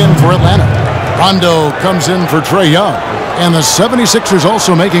checked in for Atlanta. Rondo comes in for Trae Young. And the 76ers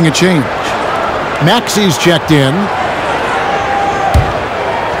also making a change. Maxi's checked in.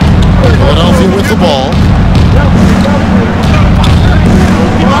 Philadelphia with the ball.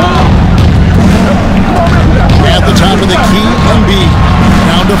 At the top of the key, Embiid.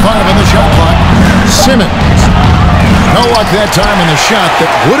 Down to 5 on the shot clock. Simmons. No luck that time in the shot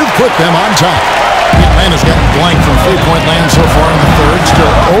that would have put them on top. Atlanta's gotten blank from 3-point land so far in the third.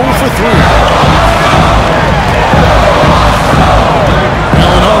 Still 0 for 3.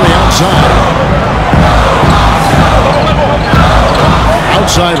 Gallinari outside.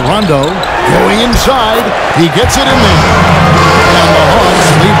 Outside Rondo. Going inside. He gets it in there. And the Hawks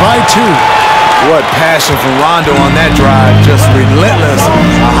lead by 2. What passion from Rondo on that drive. Just relentless on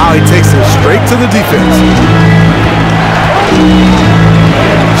how he takes it straight to the defense.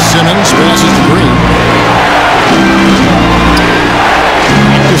 Simmons passes to Green.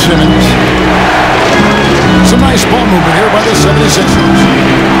 Back to Simmons. Some nice ball movement here by the 76ers.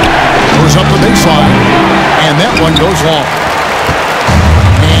 Goes up the baseline. And that one goes long.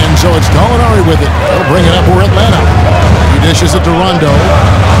 And so it's Gallinari with it. They'll bring it up for Atlanta. He dishes it to Rondo.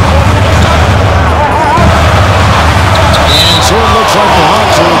 And so it looks like the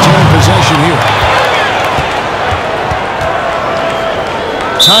Hawks will retain possession here.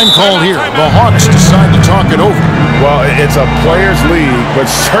 Time called here. The Hawks decide to talk it over. Well, it's a players' league, but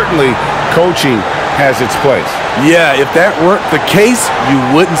certainly coaching has its place. Yeah, if that weren't the case, you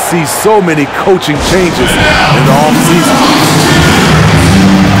wouldn't see so many coaching changes in the offseason.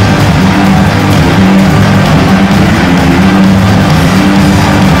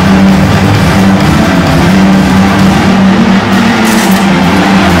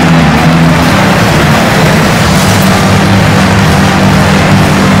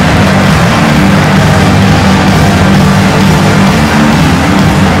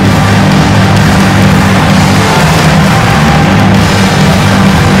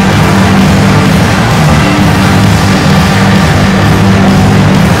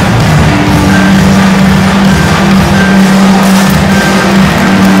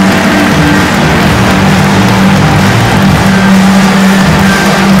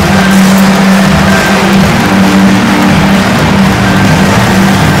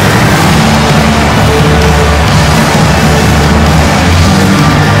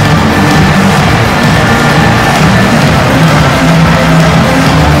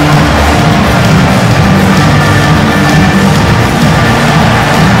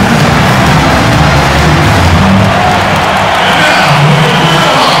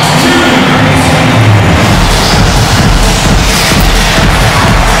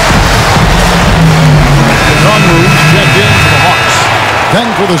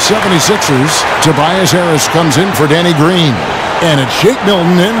 the 76ers, Tobias Harris comes in for Danny Green. And it's Shake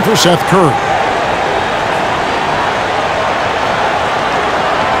Milton in for Seth Curry.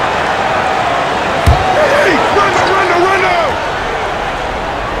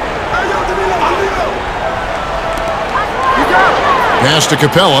 Pass to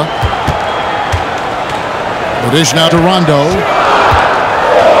Capella. The dish now to Rondo.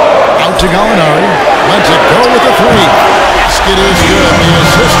 Out to Gallinari. Lets it go with the three. Basket is good. The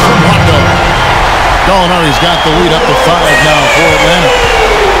assist from Rondo. Gallinari's got the lead up to 5 now for Atlanta.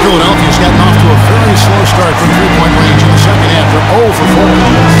 Philadelphia's gotten off to a very slow start from three-point range in the second half. They're 0 for 4.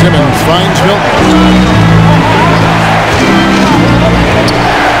 Simmons finds Milton.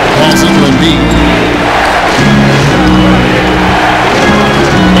 Pass it to Embiid.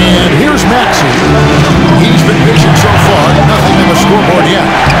 And here's Maxey. He's been pitching so far. Nothing in the scoreboard yet.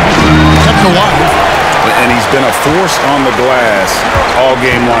 Kept alive. And he's been a force on the glass all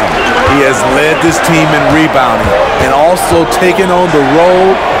game long. He has led this team in rebounding and also taken on the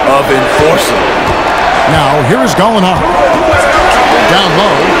role of enforcer. Now, here's Gallinari. Down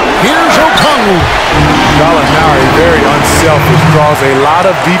low. Here's Okongwu. Gallinari, very unselfish, draws a lot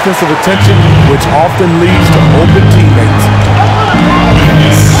of defensive attention, which often leads to open teammates.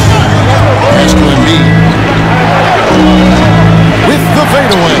 Pass to Embiid. With the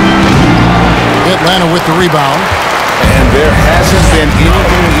fadeaway. Atlanta with the rebound. And there hasn't been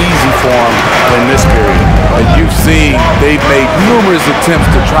anything easy for him in this period. And you've seen they've made numerous attempts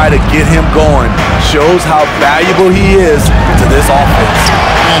to try to get him going. Shows how valuable he is to this offense.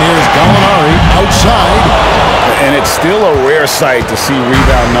 And here's Gallinari outside. And it's still a rare sight to see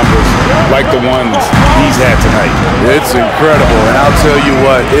rebound numbers like the ones he's had tonight. It's incredible, and I'll tell you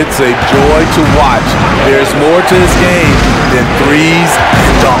what, it's a joy to watch. There's more to this game than threes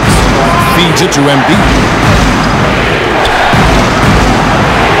and dunks. Feeds it to Embiid.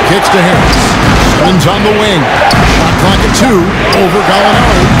 Kicks to Harris. Simmons on the wing. Shot clock at 2. Over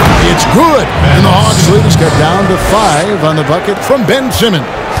Gallinari. It's good. And the Hawks lead is kept down to 5 on the bucket from Ben Simmons.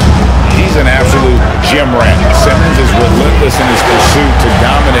 He's an absolute gym rat. Simmons is relentless in his pursuit to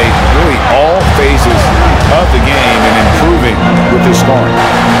dominate really all phases of the game and improving with his scoring.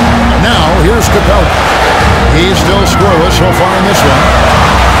 Now, here's Capella. He's still scoreless so far in this one.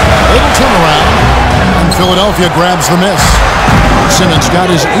 Little turnaround, and Philadelphia grabs the miss. Simmons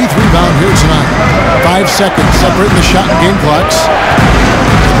got his 8th rebound here tonight. 5 seconds separating the shot and game clocks.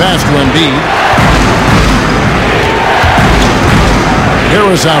 The pass to Embiid.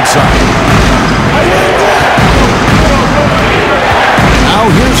 Harris outside. Now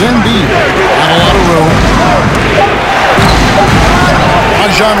here's Embiid. Not a lot of room.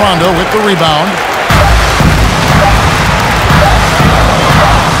 Rajon Rondo with the rebound.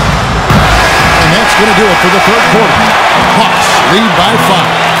 And that's going to do it for the third quarter. Hawks lead by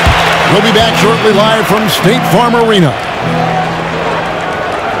 5. We'll be back shortly live from State Farm Arena.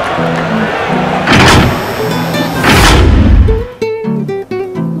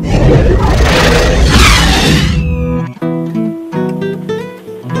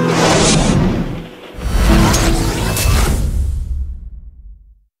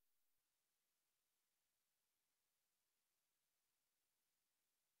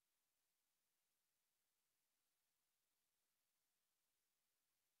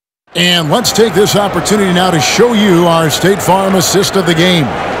 And let's take this opportunity now to show you our State Farm assist of the game.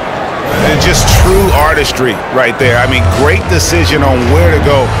 And just true artistry right there. I mean, great decision on where to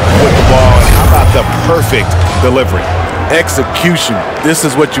go with the ball. And how about the perfect delivery? Execution. This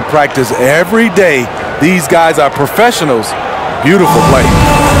is what you practice every day. These guys are professionals. Beautiful play.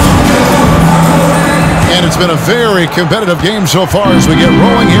 And it's been a very competitive game so far as we get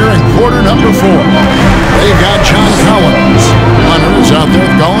rolling here in quarter number 4. They've got John Collins. Hunter is out there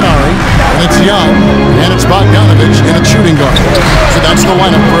with Gallinari. And it's Young. And it's Bogdanovich in a shooting guard. So that's the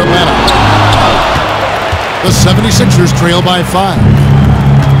lineup for Atlanta. The 76ers trail by 5.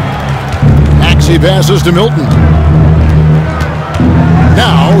 Maxey passes to Milton.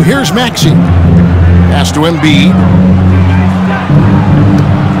 Now here's Maxey. Pass to Embiid.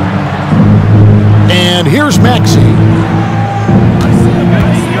 And here's Maxey.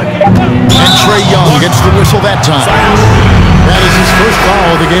 And Trae Young gets the whistle that time. That is his first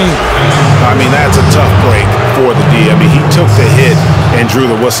foul of the game. I mean, that's a tough break for the D. I mean, he took the hit and drew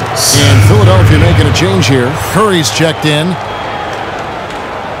the whistle. And Philadelphia making a change here. Curry's checked in.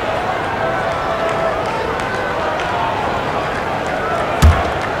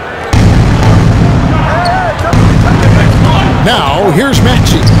 Now, here's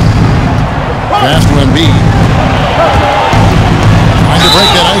Maxey. Pass to Embiid. Trying to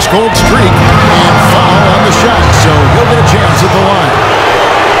break that ice-cold streak. And foul on the shot, so he'll get a chance at the line.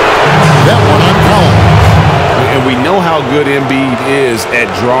 That one on Collins. And we know how good Embiid is at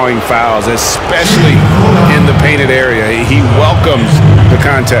drawing fouls, especially in the painted area. He welcomes the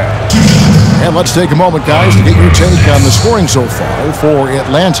contact. And let's take a moment, guys, to get your take on the scoring so far for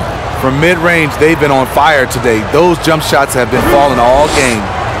Atlanta. From mid-range, they've been on fire today. Those jump shots have been falling all game.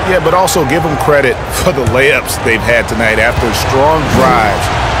 Yeah, but also give them credit for the layups they've had tonight after strong drives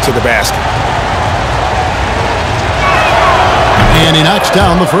to the basket. And he knocks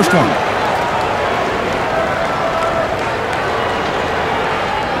down the first one.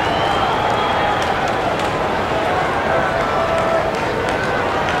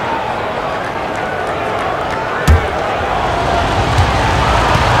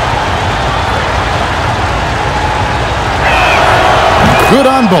 Good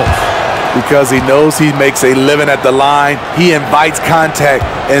on both. Because he knows he makes a living at the line, he invites contact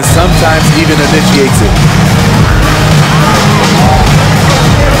and sometimes even initiates it.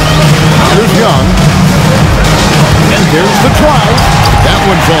 Here's Young. And there's the try. That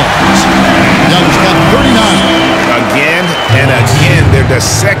one falls. Young's got 39. Again and again, they're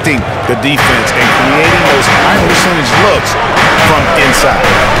dissecting the defense and creating those high percentage looks from inside.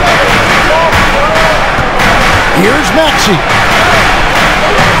 Here's Maxey.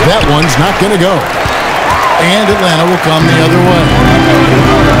 That one's not going to go. And Atlanta will come the other way.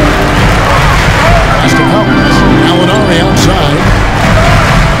 Pass to Collins. Gallinari outside.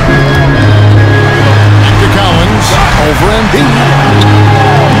 Back to Collins. Over Embiid.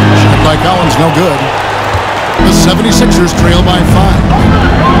 Shot by Collins, no good. The 76ers trail by 5.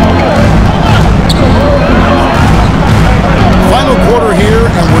 Final quarter here,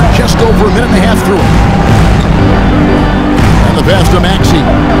 and we're just over a minute and a half through it. And the pass to Maxey.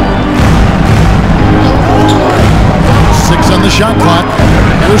 6 on the shot clock.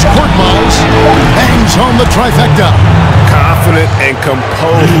 Here's Korkmaz. Hangs home the trifecta. Confident and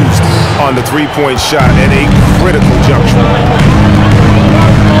composed on the three-point shot at a critical juncture.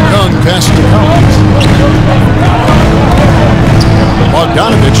 Young passes to Collins.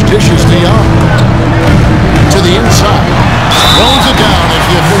 Bogdanovich dishes to Young. To the inside. Throws it down as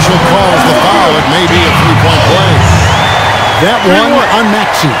the official calls the foul. It may be a three-point play. That one on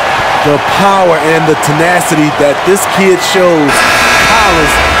Maxey. The power and the tenacity that this kid shows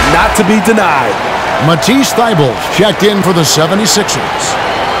Collins not to be denied. Matisse Thybulle checked in for the 76ers.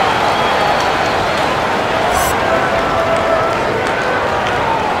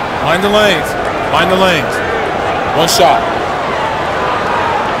 Mind the lanes. Mind the lanes. One shot.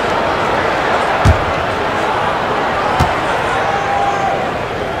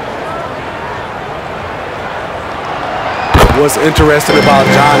 What's interesting about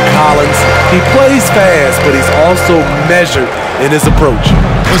John Collins, he plays fast, but he's also measured in his approach.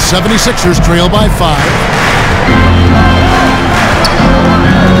 The 76ers trail by 5.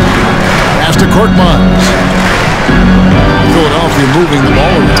 Pass to Korkmaz. Philadelphia moving the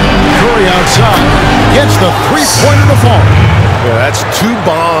ball around. Curry outside. Gets the three-pointer to fall. Yeah, that's 2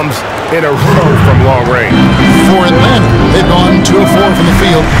 bombs in a row from long range. For Atlanta, they've gone 2 of 4 from the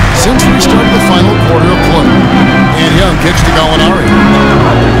field since we started the final quarter of play. And Young kicks to Gallinari.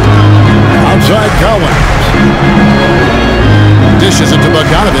 Outside Collins. Dishes it to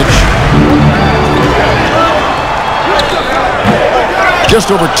Bogdanovich. Just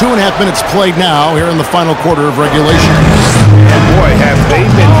over 2.5 minutes played now here in the final quarter of regulation. And boy, have they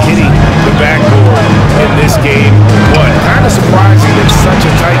been hitting the backboard in this game. What? Kind of surprising it's such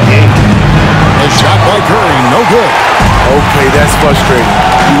a tight game. A shot by Curry, no good. Okay, that's frustrating.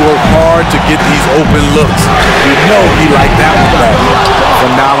 You work hard to get these open looks. You know he liked that one back.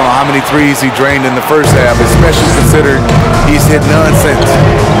 Phenomenal how many threes he drained in the first half, especially considering he's hit none since.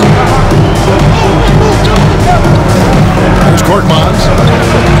 There's Korkmaz.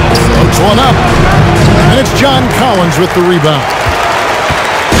 Floats one up. And it's John Collins with the rebound.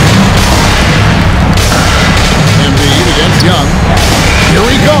 Embiid against Young. Here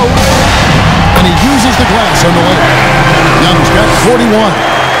he goes. And he uses the glass on the way. Young's got 41.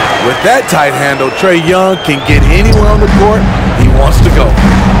 With that tight handle, Trae Young can get anywhere on the court he wants to go.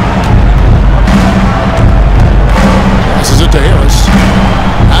 Passes it to Harris.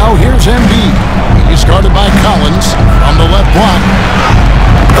 Now here's Embiid. He's guarded by Collins on the left block.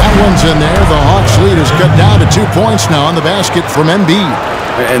 That one's in there. The Hawks lead is cut down to 2 points now on the basket from Embiid.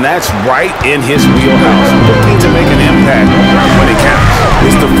 And that's right in his wheelhouse. Looking to make an impact when it counts.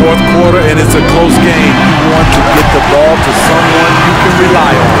 It's the fourth quarter and it's a close game. You want to get the ball to someone you can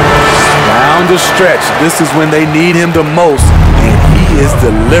rely on. Down the stretch, this is when they need him the most, and he is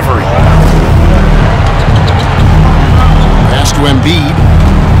delivering. Pass to Embiid.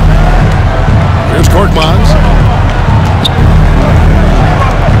 Here's Korkmaz.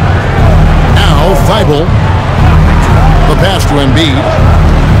 Thibault. The pass to Embiid.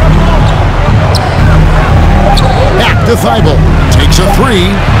 Back to Thibault. Takes a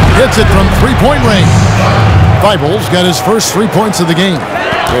three. Hits it from three-point range. Thibault's got his first 3 points of the game.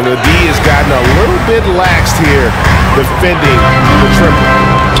 And the D has gotten a little bit laxed here defending the triple.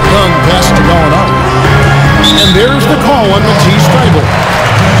 Young pass to Gallinari. And there's the call on Matisse Thybulle.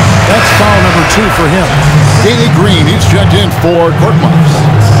 That's foul number 2 for him. Danny Green, he's checked in for court marks.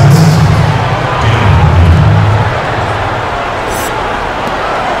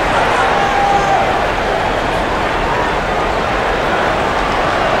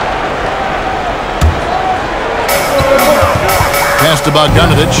 Pass to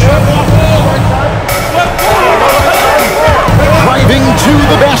Bogdanovic. Driving to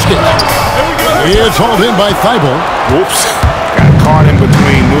the basket. It's hauled in by Thibault. Whoops. Got caught in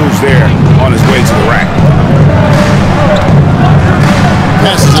between moves there on his way to the rack.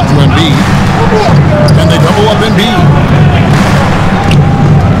 Passes it to Embiid. And they double up Embiid.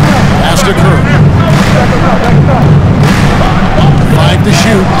 Pass to Curry. 5 to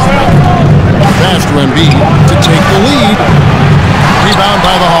shoot. Pass to Embiid to take the lead. Rebound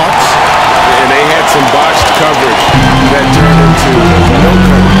by the Hawks. And they had some botched coverage that turned into no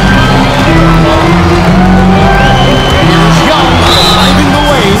coverage. Here's Young driving the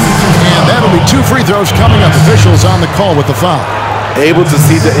lane. And that'll be 2 free throws coming up. Officials on the call with the foul. Able to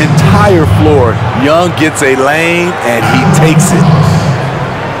see the entire floor. Young gets a lane, and he takes it.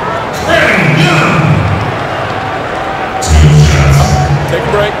 Take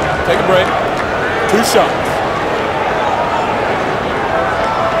a break. Take a break. 2 shots.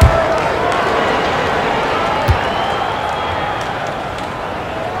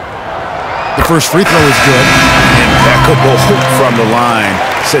 The first free throw is good. Impeccable hook from the line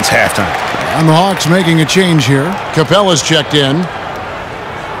since halftime. And the Hawks making a change here. Capella's checked in.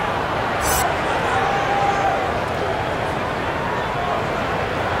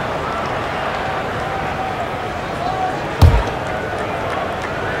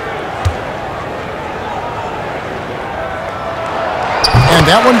 And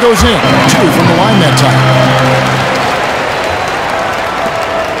that one goes in. 2 from the line that time.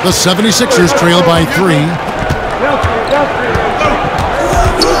 The 76ers trail by 3.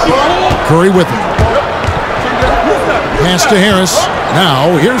 Curry with it. Pass to Harris.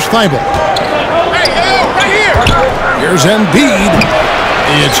 Now, here's Thibault. Here's Embiid.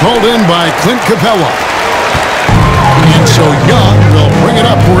 It's hauled in by Clint Capella. And so Young will bring it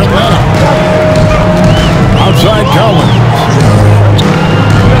up for Atlanta. Outside Collins.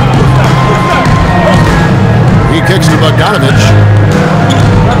 He kicks to Bogdanovic.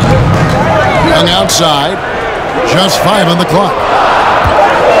 Young outside. Just 5 on the clock.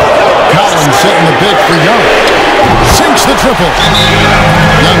 Collins setting the pick for Young. Sinks the triple.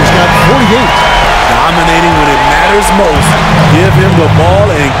 Young's got 48. Dominating when it matters most. Give him the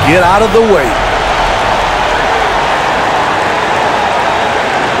ball and get out of the way.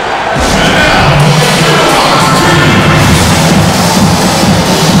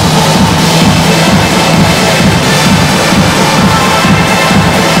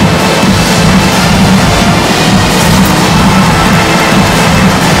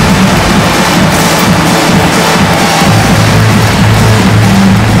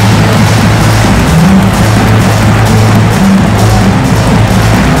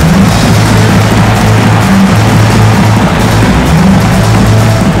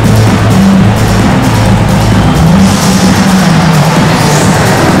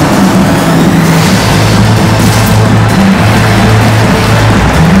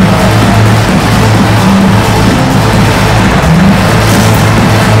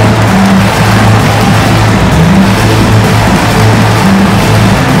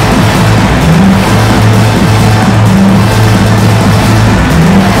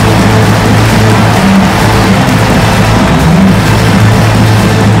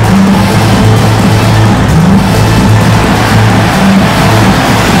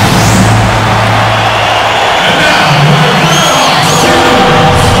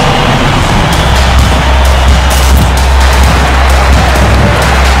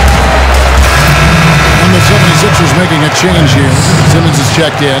 Making a change here. Simmons is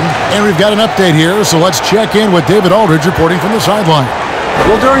checked in. And we've got an update here, so let's check in with David Aldridge reporting from the sideline.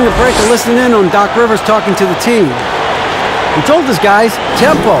 Well, during the break, I listened in on Doc Rivers talking to the team. He told his guys,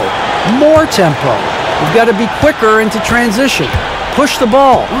 tempo, more tempo. We've got to be quicker into transition. Push the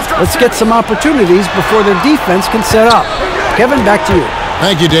ball. Let's get some opportunities before their defense can set up. Kevin, back to you.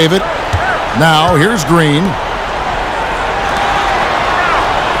 Thank you, David. Now, here's Green.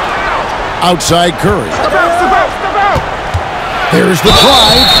 Outside Curry. Here's the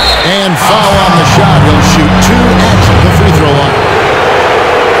drive, and foul on the shot. He'll shoot 2 at the free throw line.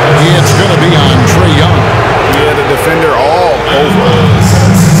 It's going to be on Trae Young. Yeah, the defender all over.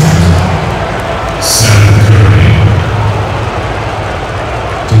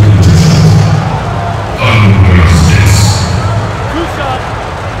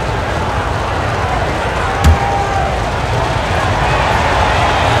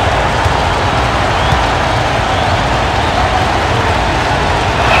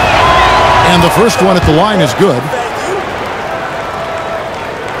 And the first one at the line is good.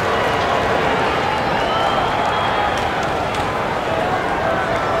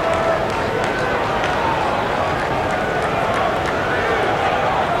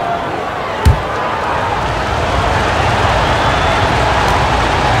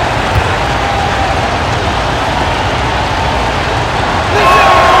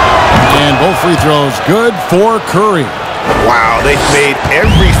 And both free throws good for Curry. Wow, they've made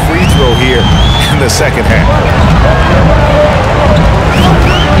every free throw here in the second half.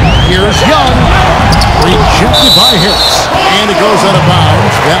 Here's Young. Rejected by Harris. And it goes out of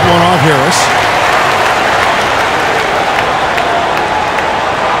bounds. That one off Harris.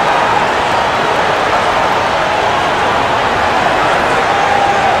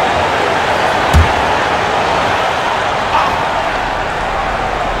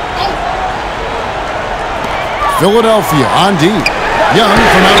 Philadelphia on D. Young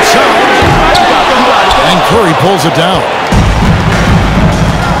from outside. And Curry pulls it down.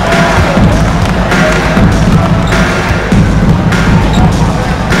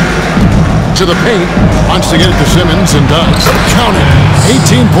 To the paint. Wants to get it to Simmons and does. Count it.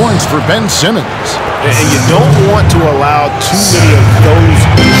 18 points for Ben Simmons. And you don't want to allow too many of those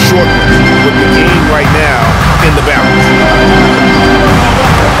short ones with the game right now in the balance.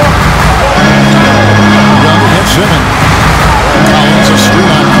 Young hits Simmons. Collins a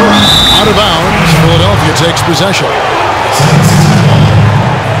screen on Curry. Out of bounds. Philadelphia takes possession.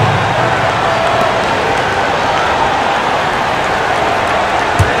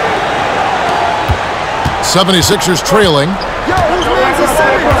 76ers trailing.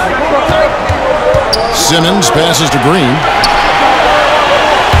 Simmons passes to Green.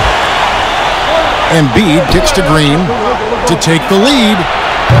 Embiid kicks to Green to take the lead.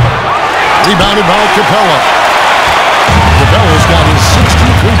 Rebounded by Capella. Capella's got his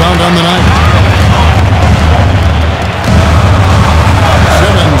 16th rebound on the night.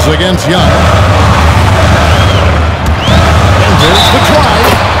 Simmons against Young. And there's the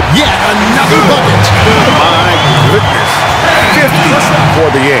drive. Yet another bucket. My goodness. 50 for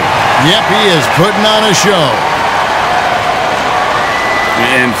the game. Yep, he is putting on a show.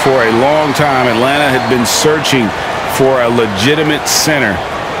 And for a long time, Atlanta had been searching for a legitimate center.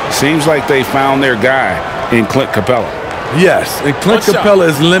 Seems like they found their guy in Clint Capella. Yes, and Clint Capella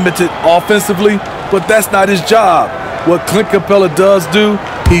is limited offensively, but that's not his job. What Clint Capella does do,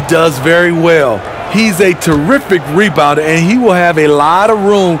 he does very well. He's a terrific rebounder, and he will have a lot of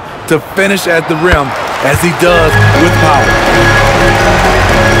room to finish at the rim, as he does with power.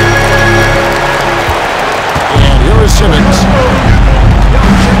 And here is Simmons.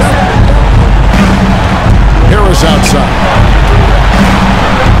 Harris outside.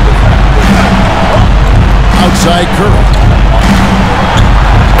 Outside Curry.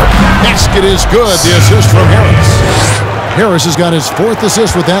 Basket is good. The assist from Harris. Harris has got his 4th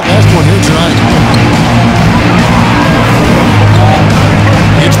assist with that last one here tonight.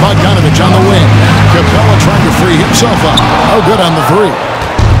 It's Bogdanovich on the wing. Capella trying to free himself up. Oh, good on the 3.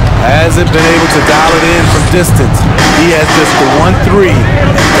 Hasn't been able to dial it in from distance. He has just the 1-3,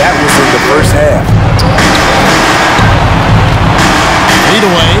 and that was in the first half. Lead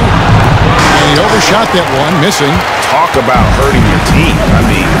away. And he overshot that one, missing. Talk about hurting your team. I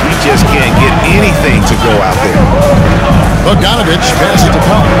mean, you just can't get anything to go out there. Bogdanovich passes to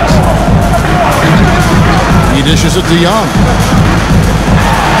Collins. He dishes it to Young.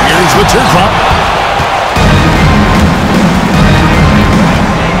 Here's the teardrop.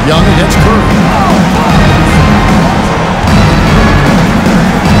 Young against Curry.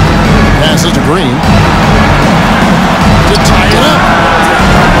 Passes to Green. To tie it up.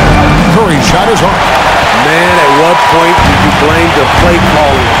 Curry shot is off. Man, at what point do you blame the play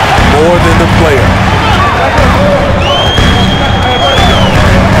calling more than the player?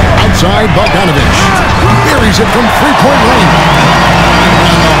 Outside Bogdanovich. Buries it from three-point range.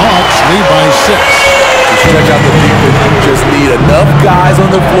 And the Hawks lead by 6. To stretch out the defense, you just need enough guys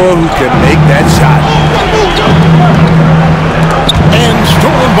on the floor who can make that shot. And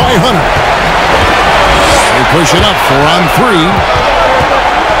stolen by Hunter. They push it up 4 on 3.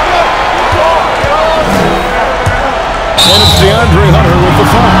 And it's DeAndre Hunter with the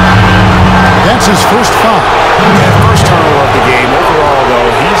foul. That's his first foul. Yeah, first turnover of the game. Overall, though,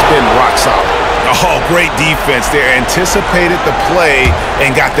 he's been rock solid. Oh, great defense there. Anticipated the play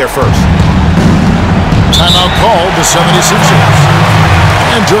and got there first. Timeout called the 76ers.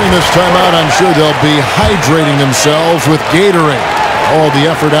 And during this timeout, I'm sure they'll be hydrating themselves with Gatorade. All the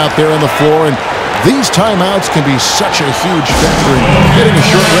effort out there on the floor, and these timeouts can be such a huge factor in getting a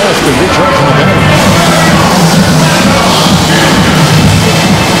short rest and recharging the battery.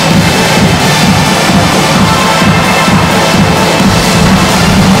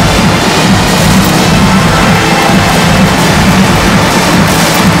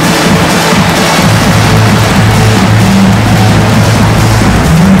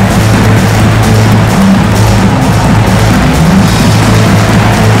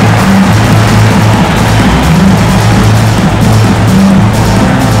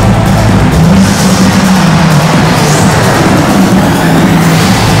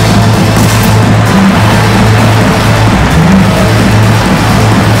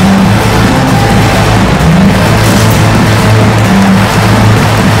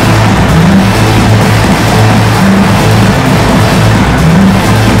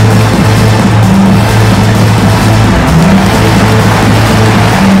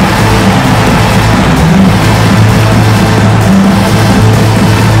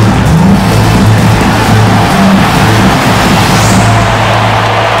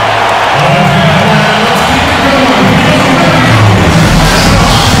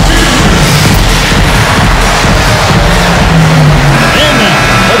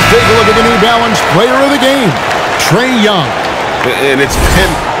 Player of the game, Trae Young. And it's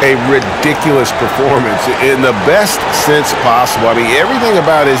been a ridiculous performance in the best sense possible. I mean, everything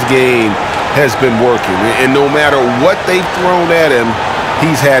about his game has been working. And no matter what they've thrown at him,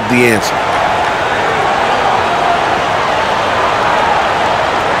 he's had the answer.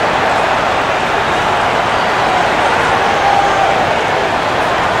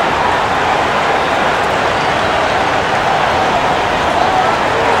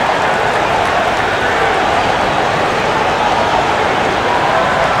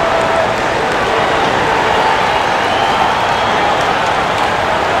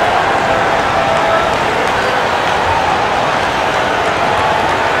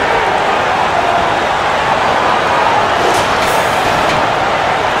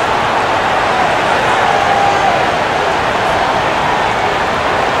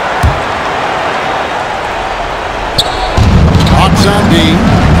 On D,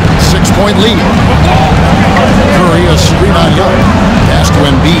 6-point lead. Curry a screen on Young. Pass to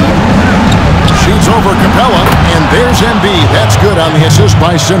Embiid. Shoots over Capella, and there's Embiid. That's good on the assist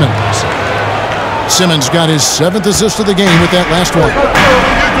by Simmons. Simmons got his 7th assist of the game with that last one.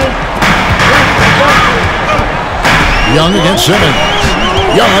 Young against Simmons.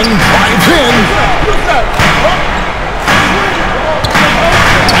 Young drives in.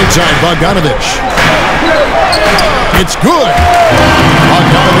 Right side, Bogdanovich. It's good.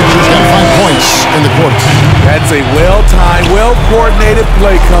 Bogdanovich has got 5 points in the quarter. That's a well-timed, well-coordinated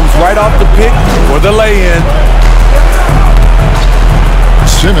play. Comes right off the pick for the lay-in.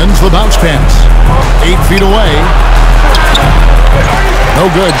 Simmons, the bounce pass. 8 feet away. No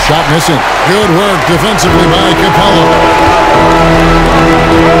good. Shot missing. Good work defensively by Capella.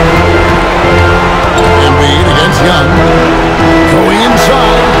 Embiid against Young. Going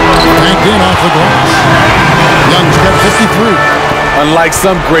inside. Banked in off the glass. Young's got 53. Unlike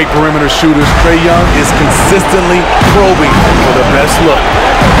some great perimeter shooters, Trae Young is consistently probing for the best look.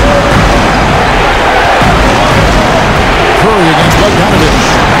 Curry against Bogdanovich.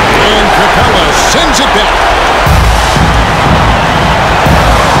 And Capella sends it back.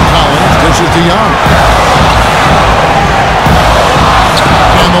 Collins dishes to Young.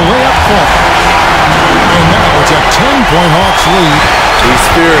 And the layup falls. And now it's a 10-point Hawks lead. He's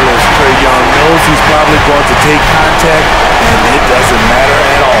fearless. Trae Young knows he's probably going to take contact, and it doesn't matter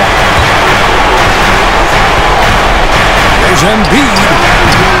at all. There's Embiid.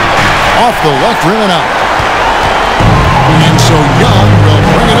 Off the left rim and out. And so Young will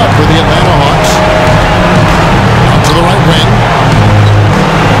bring it up for the Atlanta Hawks. Out to the right wing.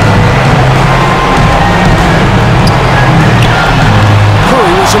 Curry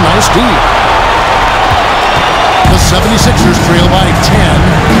with some nice D. The 76ers trail by 10.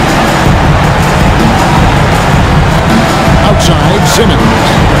 Outside, Simmons.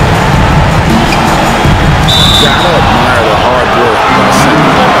 Gotta admire the hard work by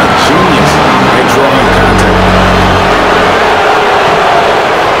Simmons. A genius at drawing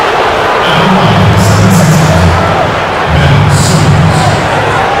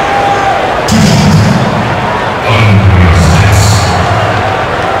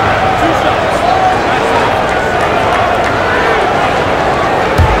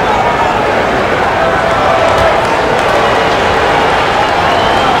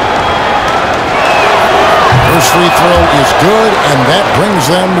good, and that brings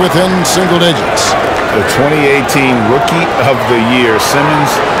them within single digits. The 2018 Rookie of the Year.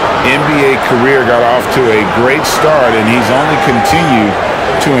 Simmons' NBA career got off to a great start, and he's only continued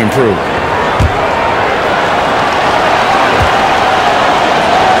to improve.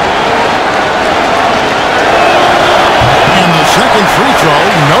 And the second free throw,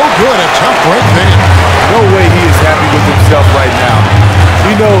 no good. A tough break there. No way he is happy with himself right now.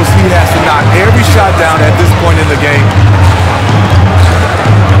 He knows he has to knock every shot down at this point in the game.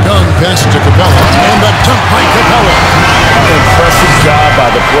 Young passes to Capella, and the dunk by Capella. Impressive job by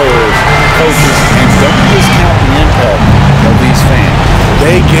the players, coaches, and don't discount the impact of these fans.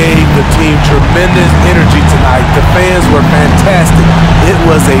 They gave the team tremendous energy tonight. The fans were fantastic. It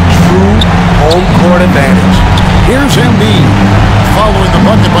was a true home court advantage. Here's Embiid, following the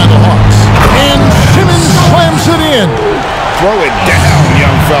bucket by the Hawks. And Simmons slams it in. Throw it down,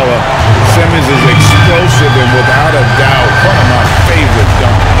 young fella. Simmons is explosive and without a doubt one of my favorite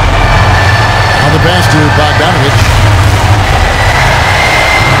dunks. On the pass to Bogdanovic.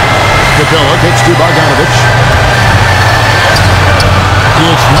 Capella gets to Bogdanovic.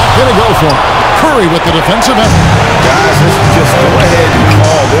 It's not going to go for him. Curry with the defensive effort. Guys, let's just go ahead and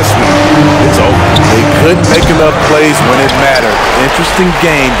call this one. It's over. They couldn't make enough plays when it mattered. Interesting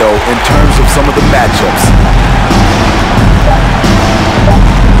game, though, in terms of some of the matchups.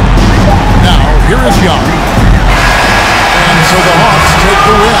 Now, here is Young. And so the Hawks take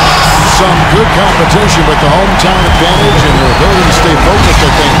the win. Some good competition, but the hometown advantage and their ability to stay focused, I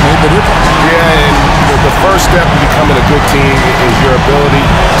think, made the difference. Yeah, and the first step in becoming a good team is your ability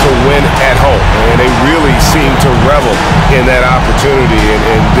to win at home. And they really seem to revel in that opportunity,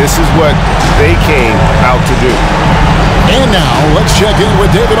 and this is what they came out to do. And now, let's check in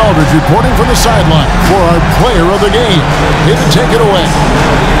with David Aldridge reporting from the sideline for our player of the game. David, take it away.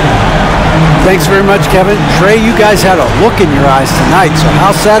 Thanks very much, Kevin. Trey, you guys had a look in your eyes tonight, so how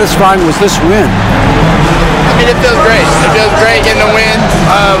satisfying was this win? I mean, it feels great. It feels great getting a win.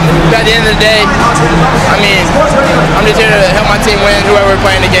 At the end of the day, I mean, I'm just here to help my team win, whoever we're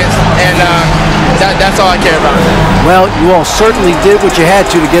playing against, and that's all I care about. Well, you all certainly did what you had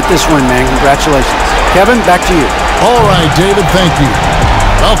to get this win, man. Congratulations. Kevin, back to you. All right, David, thank you.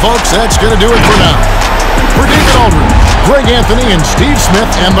 Well, folks, that's going to do it for now. For David Aldridge, Greg Anthony, and Steve Smith,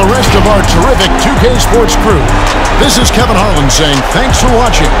 and the rest of our terrific 2K Sports crew, this is Kevin Harlan saying thanks for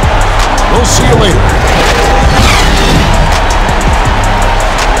watching. We'll see you later.